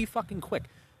pretty fucking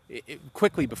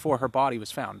quickly before her body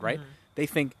was found, right? Mm-hmm. They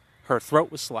think her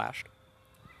throat was slashed,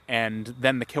 and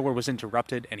then the killer was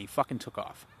interrupted, and he fucking took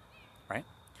off, right?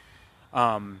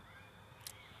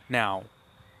 Now,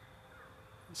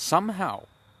 somehow,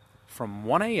 from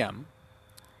 1 a.m.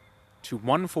 to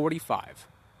 1:45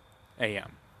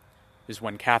 a.m. is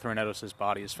when Catherine Eddowes'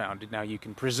 body is found. Now, you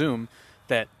can presume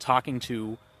that talking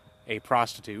to a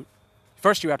prostitute,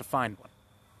 first you have to find one,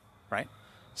 right?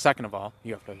 Second of all,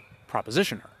 you have to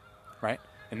proposition her, right?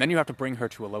 And then you have to bring her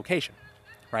to a location,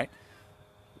 right?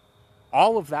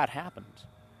 All of that happened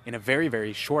in a very,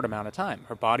 very short amount of time.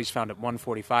 Her body's found at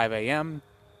 1:45 a.m.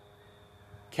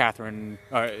 Catherine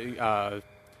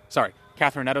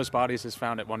Eddowes' body is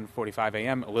found at 1:45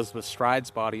 a.m. Elizabeth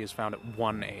Stride's body is found at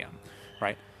 1 a.m.,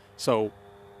 right? So,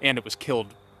 and it was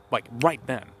killed, like, right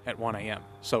then at 1 a.m.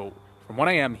 So, from 1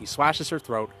 a.m., he slashes her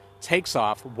throat, takes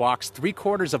off, walks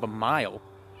 3/4 of a mile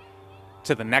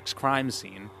to the next crime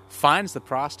scene, finds the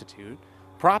prostitute,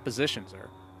 propositions her,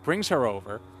 brings her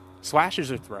over, slashes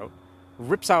her throat,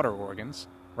 rips out her organs,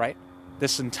 right?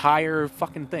 This entire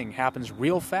fucking thing happens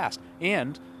real fast.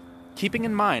 And keeping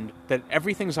in mind that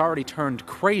everything's already turned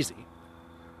crazy,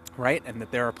 right? And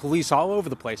that there are police all over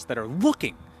the place that are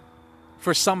looking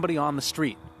for somebody on the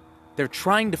street. They're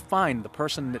trying to find the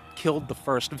person that killed the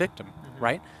first victim, mm-hmm.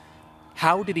 right?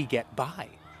 How did he get by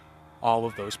all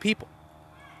of those people,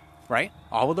 right?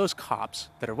 All of those cops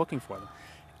that are looking for them.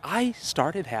 I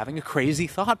started having a crazy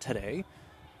thought today,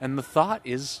 and the thought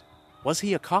is, was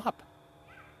he a cop?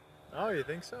 Oh, you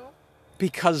think so?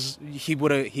 Because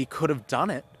he could have done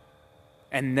it,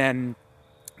 and then,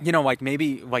 you know, like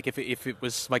maybe, like if it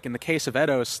was like in the case of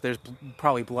Eddowes, there's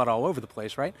probably blood all over the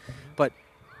place, right? Mm-hmm. But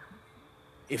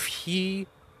if he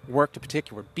worked a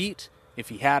particular beat, if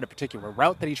he had a particular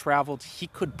route that he traveled, he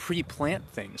could pre-plant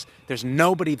things. There's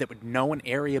nobody that would know an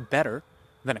area better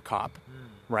than a cop,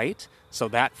 right? So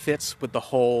that fits with the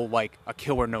whole, like, a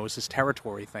killer knows his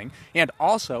territory thing. And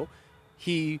also,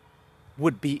 he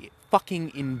would be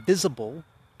fucking invisible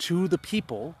to the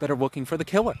people that are looking for the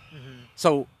killer. Mm-hmm.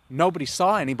 So nobody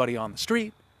saw anybody on the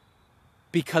street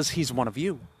because he's one of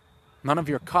you. None of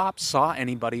your cops saw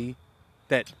anybody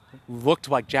that looked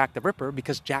like Javk the Ripper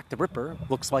because Javk the Ripper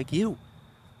looks like you.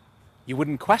 You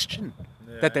wouldn't question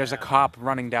that there's a cop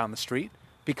running down the street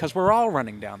because we're all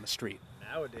running down the street.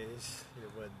 Nowadays, you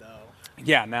would, though.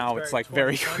 Yeah, now it's like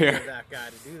very clear. For that guy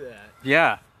to do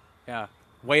that. Yeah.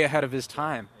 Way ahead of his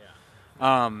time.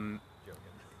 Yeah.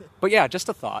 But yeah, just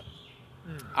a thought.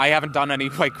 I haven't done any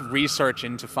like research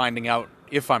into finding out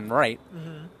if I'm right,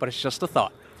 but it's just a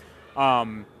thought.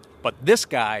 But this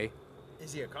guy...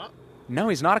 Is he a cop? No,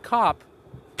 he's not a cop,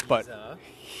 but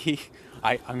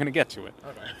I'm going to get to it.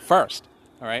 Okay. First,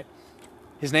 all right?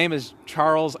 His name is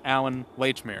Charles Allen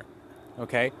Lechmere,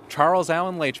 okay? Charles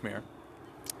Allen Lechmere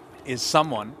is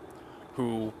someone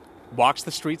who walks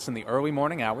the streets in the early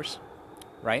morning hours,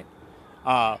 right?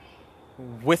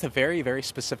 With a very, very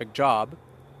specific job,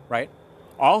 right?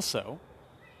 Also,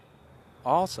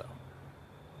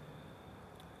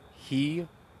 he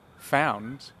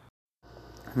found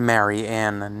Mary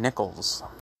Ann Nichols.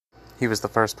 He was the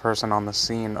first person on the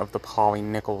scene of the Polly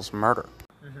Nichols murder.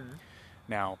 Mm-hmm.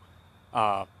 Now,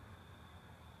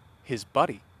 his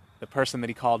buddy, the person that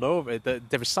he called over, there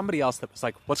was somebody else that was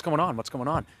like, what's going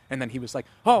on? And then he was like,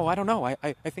 oh, I don't know.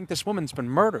 I think this woman's been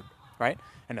murdered, right?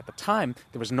 And at the time,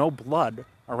 there was no blood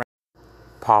around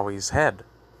Polly's head.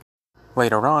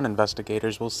 Later on,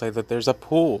 investigators will say that there's a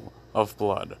pool of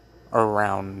blood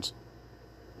around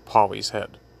Polly's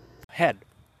head,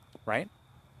 right?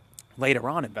 Later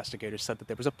on, investigators said that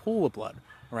there was a pool of blood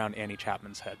around Annie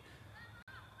Chapman's head.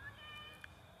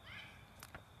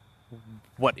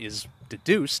 What is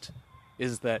deduced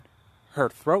is that her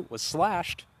throat was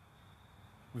slashed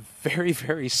very,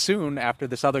 very soon after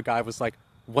this other guy was like,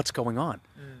 what's going on?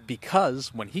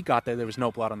 because when he got there was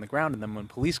no blood on the ground, and then when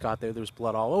police got there was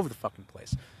blood all over the fucking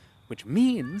place. Which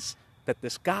means that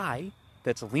this guy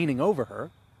that's leaning over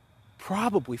her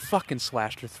probably fucking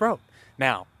slashed her throat.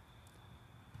 Now,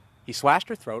 he slashed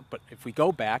her throat, but if we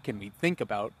go back and we think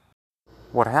about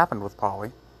what happened with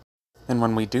Polly, and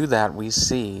when we do that, we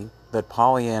see that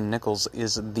Polly Ann Nichols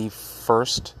is the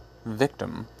first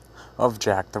victim of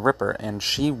Javk the Ripper, and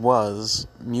she was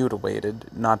mutilated,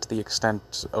 not to the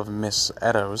extent of Miss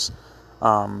Eddowes,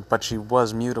 but she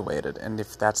was mutilated, and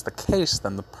if that's the case,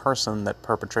 then the person that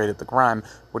perpetrated the crime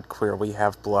would clearly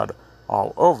have blood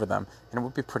all over them, and it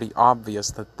would be pretty obvious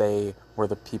that they were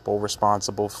the people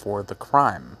responsible for the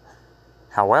crime.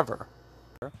 However,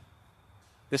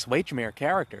 this Lechmere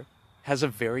character has a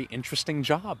very interesting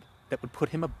job that would put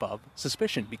him above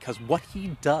suspicion, because what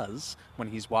he does when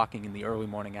he's walking in the early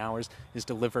morning hours is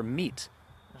deliver meat.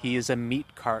 He is a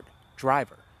meat cart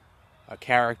driver, a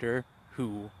character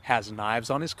who has knives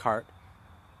on his cart,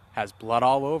 has blood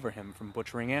all over him from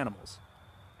butchering animals,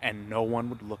 and no one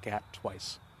would look at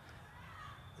twice.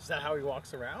 Is that how he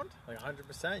walks around? Like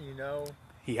 100%, you know?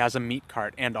 He has a meat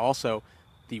cart, and also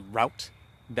the route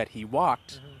that he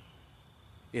walked,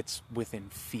 it's within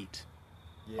feet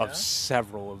of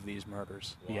several of these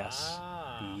murders.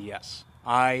 Wow. Yes.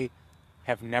 I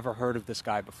have never heard of this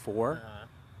guy before,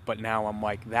 but now I'm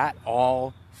like, that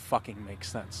all fucking makes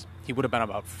sense. He would have been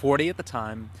about 40 at the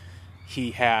time.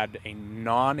 He had a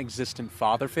non-existent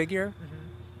father figure,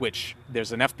 which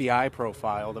there's an FBI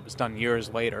profile that was done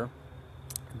years later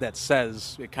that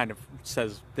says, it kind of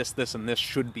says this, and this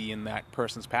should be in that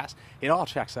person's past. It all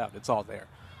checks out. It's all there.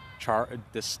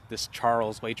 This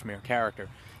Charles Lechmere character.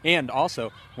 And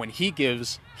also, when he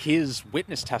gives his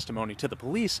witness testimony to the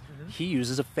police, he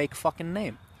uses a fake fucking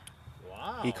name.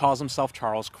 Wow. He calls himself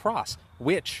Charles Cross,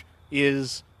 which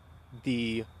is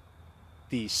the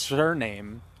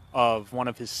surname of one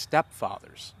of his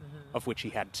stepfathers, of which he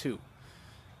had two.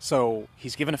 So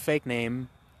he's given a fake name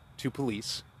to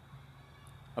police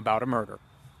about a murder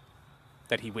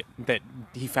that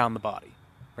he found the body,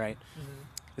 right?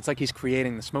 It's like he's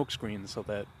creating the smokescreen so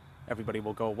that everybody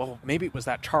will go, well, maybe it was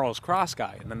that Charles Cross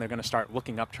guy, and then they're going to start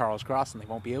looking up Charles Cross, and they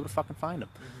won't be able to fucking find him.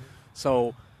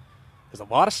 So there's a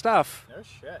lot of stuff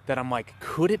that I'm like,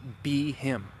 could it be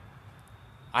him?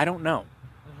 I don't know.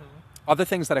 Other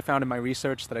things that I found in my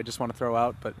research that I just want to throw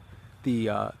out, but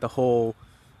the whole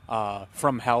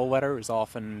From Hell letter is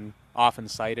often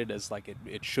cited as like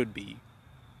it should be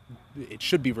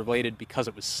related because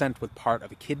it was sent with part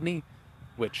of a kidney,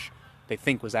 which they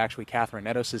think was actually Catherine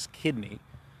Eddowes' kidney.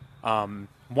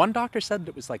 One doctor said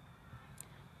it was like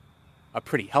a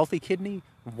pretty healthy kidney.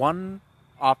 One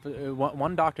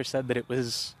doctor said that it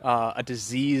was a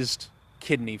diseased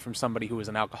kidney from somebody who was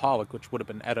an alcoholic, which would have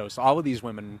been Eddowes. All of these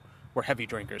women were heavy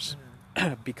drinkers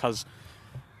because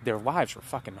their lives were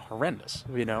fucking horrendous.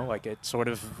 You know, like it sort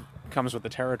of comes with the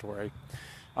territory.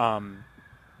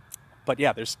 But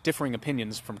yeah, there's differing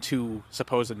opinions from two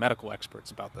supposed medical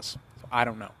experts about this. So I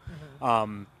don't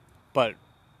know. But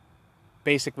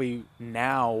basically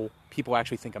now people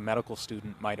actually think a medical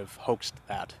student might have hoaxed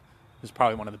that. It was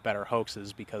probably one of the better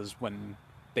hoaxes because when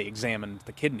they examined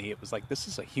the kidney, it was like, this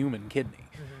is a human kidney.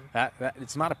 That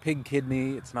it's not a pig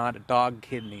kidney, it's not a dog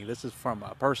kidney, this is from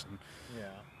a person. Yeah.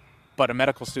 But a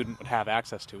medical student would have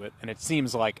access to it, and it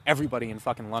seems like everybody in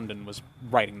fucking London was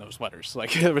writing those letters.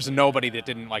 Like, there was nobody that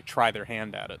didn't, like, try their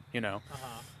hand at it, you know?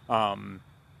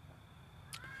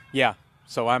 Yeah,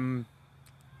 so I'm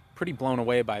pretty blown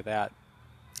away by that.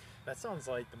 That sounds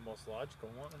like the most logical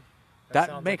one.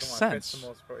 That makes sense.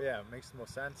 It makes the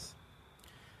most sense.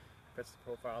 Fits the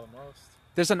profile the most.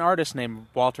 There's an artist named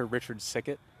Walter Richard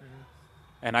Sickett,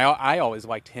 and I always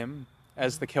liked him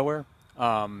as the killer,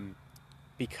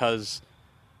 because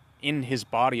in his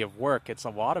body of work, it's a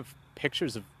lot of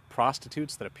pictures of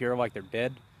prostitutes that appear like they're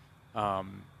dead,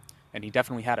 and he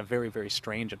definitely had a very, very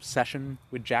strange obsession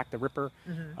with Javk the Ripper,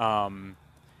 and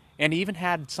he even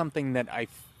had something that I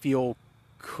feel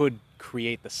could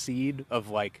create the seed of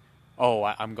like, oh,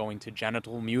 I'm going to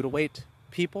genital mutilate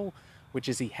people, which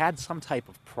is he had some type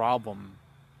of problem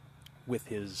with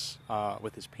his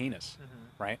penis,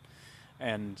 right?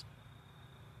 And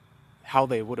how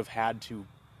they would have had to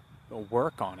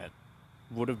work on it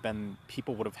would have been,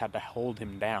 people would have had to hold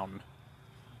him down,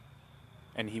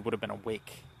 and he would have been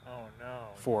awake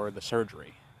for the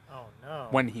surgery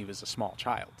when he was a small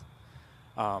child.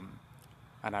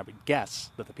 And I would guess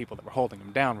that the people that were holding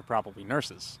him down were probably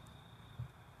nurses,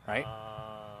 right?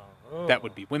 That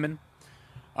would be women.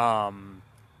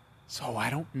 So I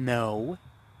don't know,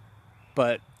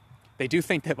 but they do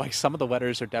think that like some of the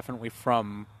letters are definitely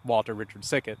from Walter Richard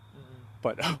Sickett,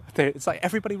 But it's like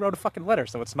everybody wrote a fucking letter,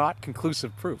 so it's not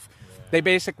conclusive proof. They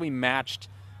basically matched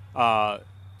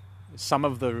some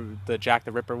of the Jack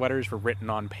the Ripper letters were written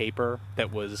on paper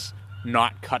that was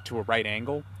not cut to a right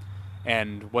angle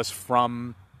and was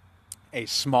from a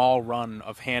small run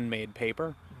of handmade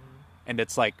paper. And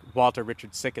it's like Walter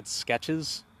Richard Sickett's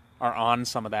sketches are on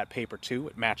some of that paper too.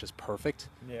 It matches perfect.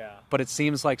 Yeah. But it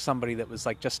seems like somebody that was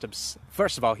like just...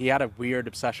 First of all, he had a weird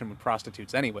obsession with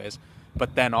prostitutes anyways.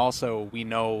 But then also we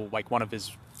know like one of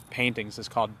his paintings is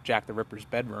called Jack the Ripper's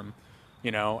Bedroom,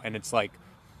 you know, and it's like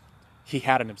he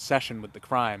had an obsession with the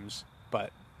crimes,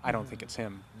 but I don't think it's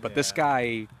him. But this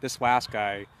guy, this last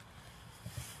guy,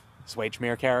 this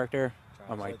Wagemere character,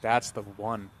 I'm like, that's the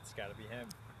one. It's got to be him.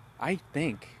 I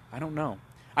think. I don't know.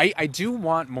 I do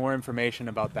want more information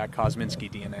about that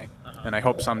Kosminski DNA, and I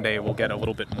hope someday we'll get a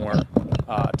little bit more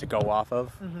to go off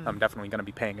of. I'm definitely going to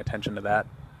be paying attention to that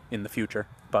in the future,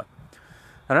 but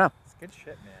I don't know. It's good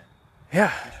shit, man.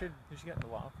 Yeah. You should get into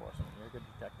law enforcement. You're a good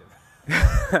detective.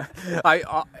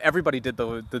 Everybody did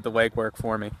the legwork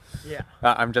for me. Yeah.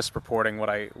 I'm just reporting what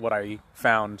I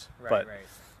found, but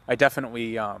I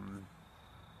definitely I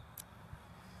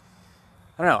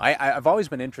don't know. I've always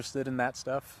been interested in that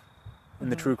stuff, in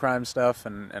the true crime stuff,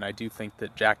 and I do think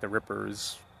that Jack the Ripper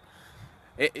is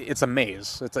it's a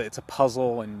maze. It's a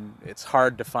puzzle, and it's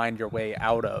hard to find your way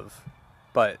out of,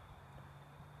 but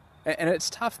and it's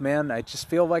tough, man. I just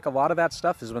feel like a lot of that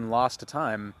stuff has been lost to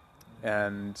time,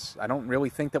 and I don't really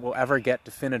think that we'll ever get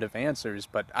definitive answers.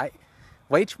 But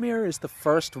Wagemere is the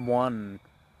first one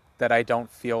that I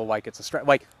don't feel like it's a stretch.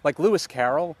 Like Lewis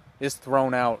Carroll is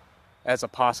thrown out as a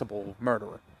possible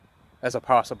murderer, as a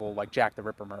possible like Jack the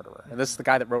Ripper murderer, and this is the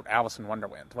guy that wrote Alice in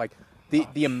Wonderland. Like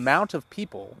the amount of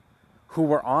people who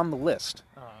were on the list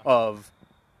of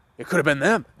it could have been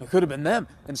them,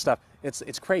 and stuff.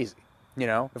 It's crazy. You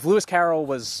know, if Lewis Carroll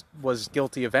was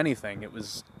guilty of anything, it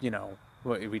was, you know,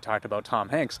 we talked about Tom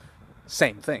Hanks,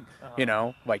 same thing. You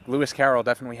know, like Lewis Carroll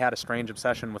definitely had a strange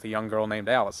obsession with a young girl named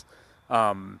Alice,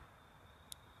 in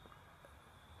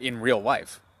real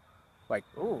life. Like,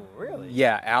 ooh, really?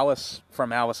 Yeah, Alice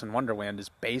from Alice in Wonderland is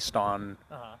based on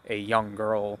a young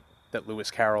girl that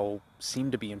Lewis Carroll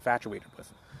seemed to be infatuated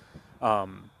with.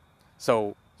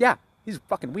 So yeah, he's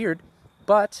fucking weird,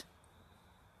 but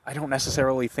I don't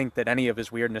necessarily think that any of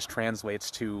his weirdness translates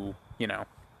to, you know,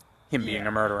 him being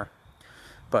a murderer.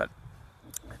 But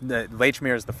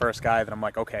Wagemere is the first guy that I'm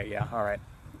like, okay, yeah, all right,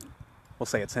 we'll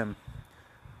say it's him.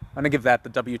 I'm gonna give that the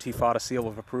W.T. Fodder seal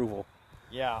of approval.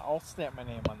 Yeah, I'll stamp my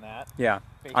name on that. Yeah,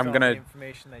 based I'm on gonna the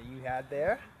information that you had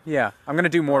there. Yeah, I'm gonna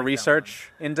do more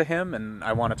research into him, and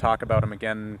I want to talk about him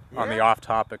again on the off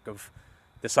topic of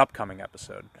this upcoming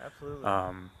episode. Absolutely.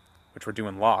 Which we're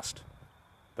doing Lost,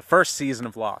 the first season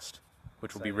of Lost,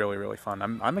 which will be really, really fun.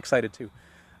 I'm excited too.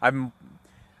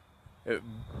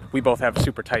 We both have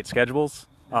super tight schedules.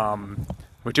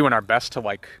 We're doing our best to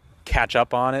like catch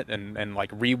up on it and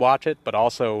like rewatch it, but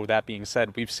also that being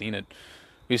said, we've seen it.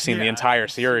 We've seen the entire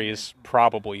series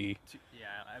probably. Yeah,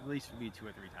 at least maybe 2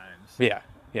 or 3 times.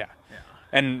 Yeah.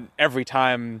 And every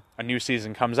time a new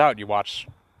season comes out, you watch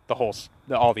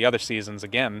all the other seasons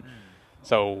again.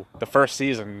 So the first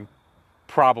season,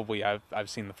 probably I've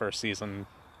seen the first season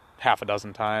half a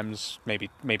dozen times, maybe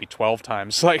 12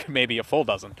 times, like maybe a full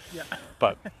dozen. Yeah.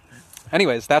 But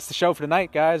anyways, that's the show for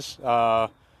tonight, guys.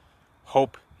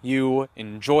 Hope you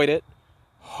enjoyed it.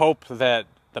 Hope that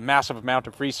the massive amount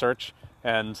of research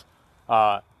and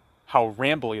how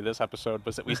rambly this episode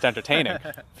was at least entertaining.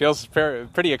 Feels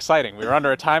pretty exciting. We were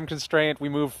under a time constraint. We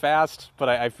moved fast, but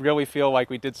I really feel like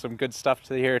we did some good stuff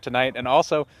here tonight. And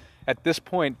also, at this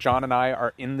point, John and I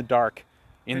are in the dark,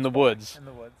 in the woods.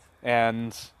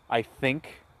 And I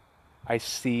think I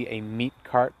see a meat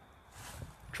cart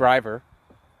driver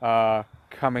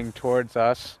coming towards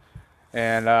us.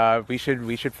 And we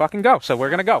should fucking go. So we're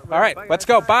going to go. All right, let's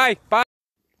go. Bye.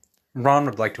 Ron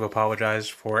would like to apologize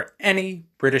for any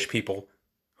British people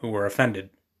who were offended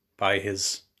by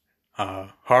his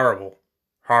horrible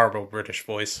British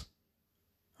voice.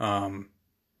 I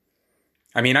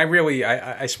mean,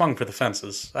 I swung for the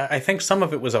fences. I think some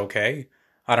of it was okay.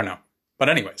 I don't know. But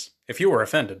anyways, if you were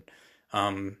offended,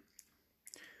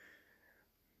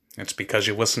 it's because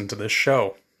you listened to this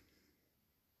show.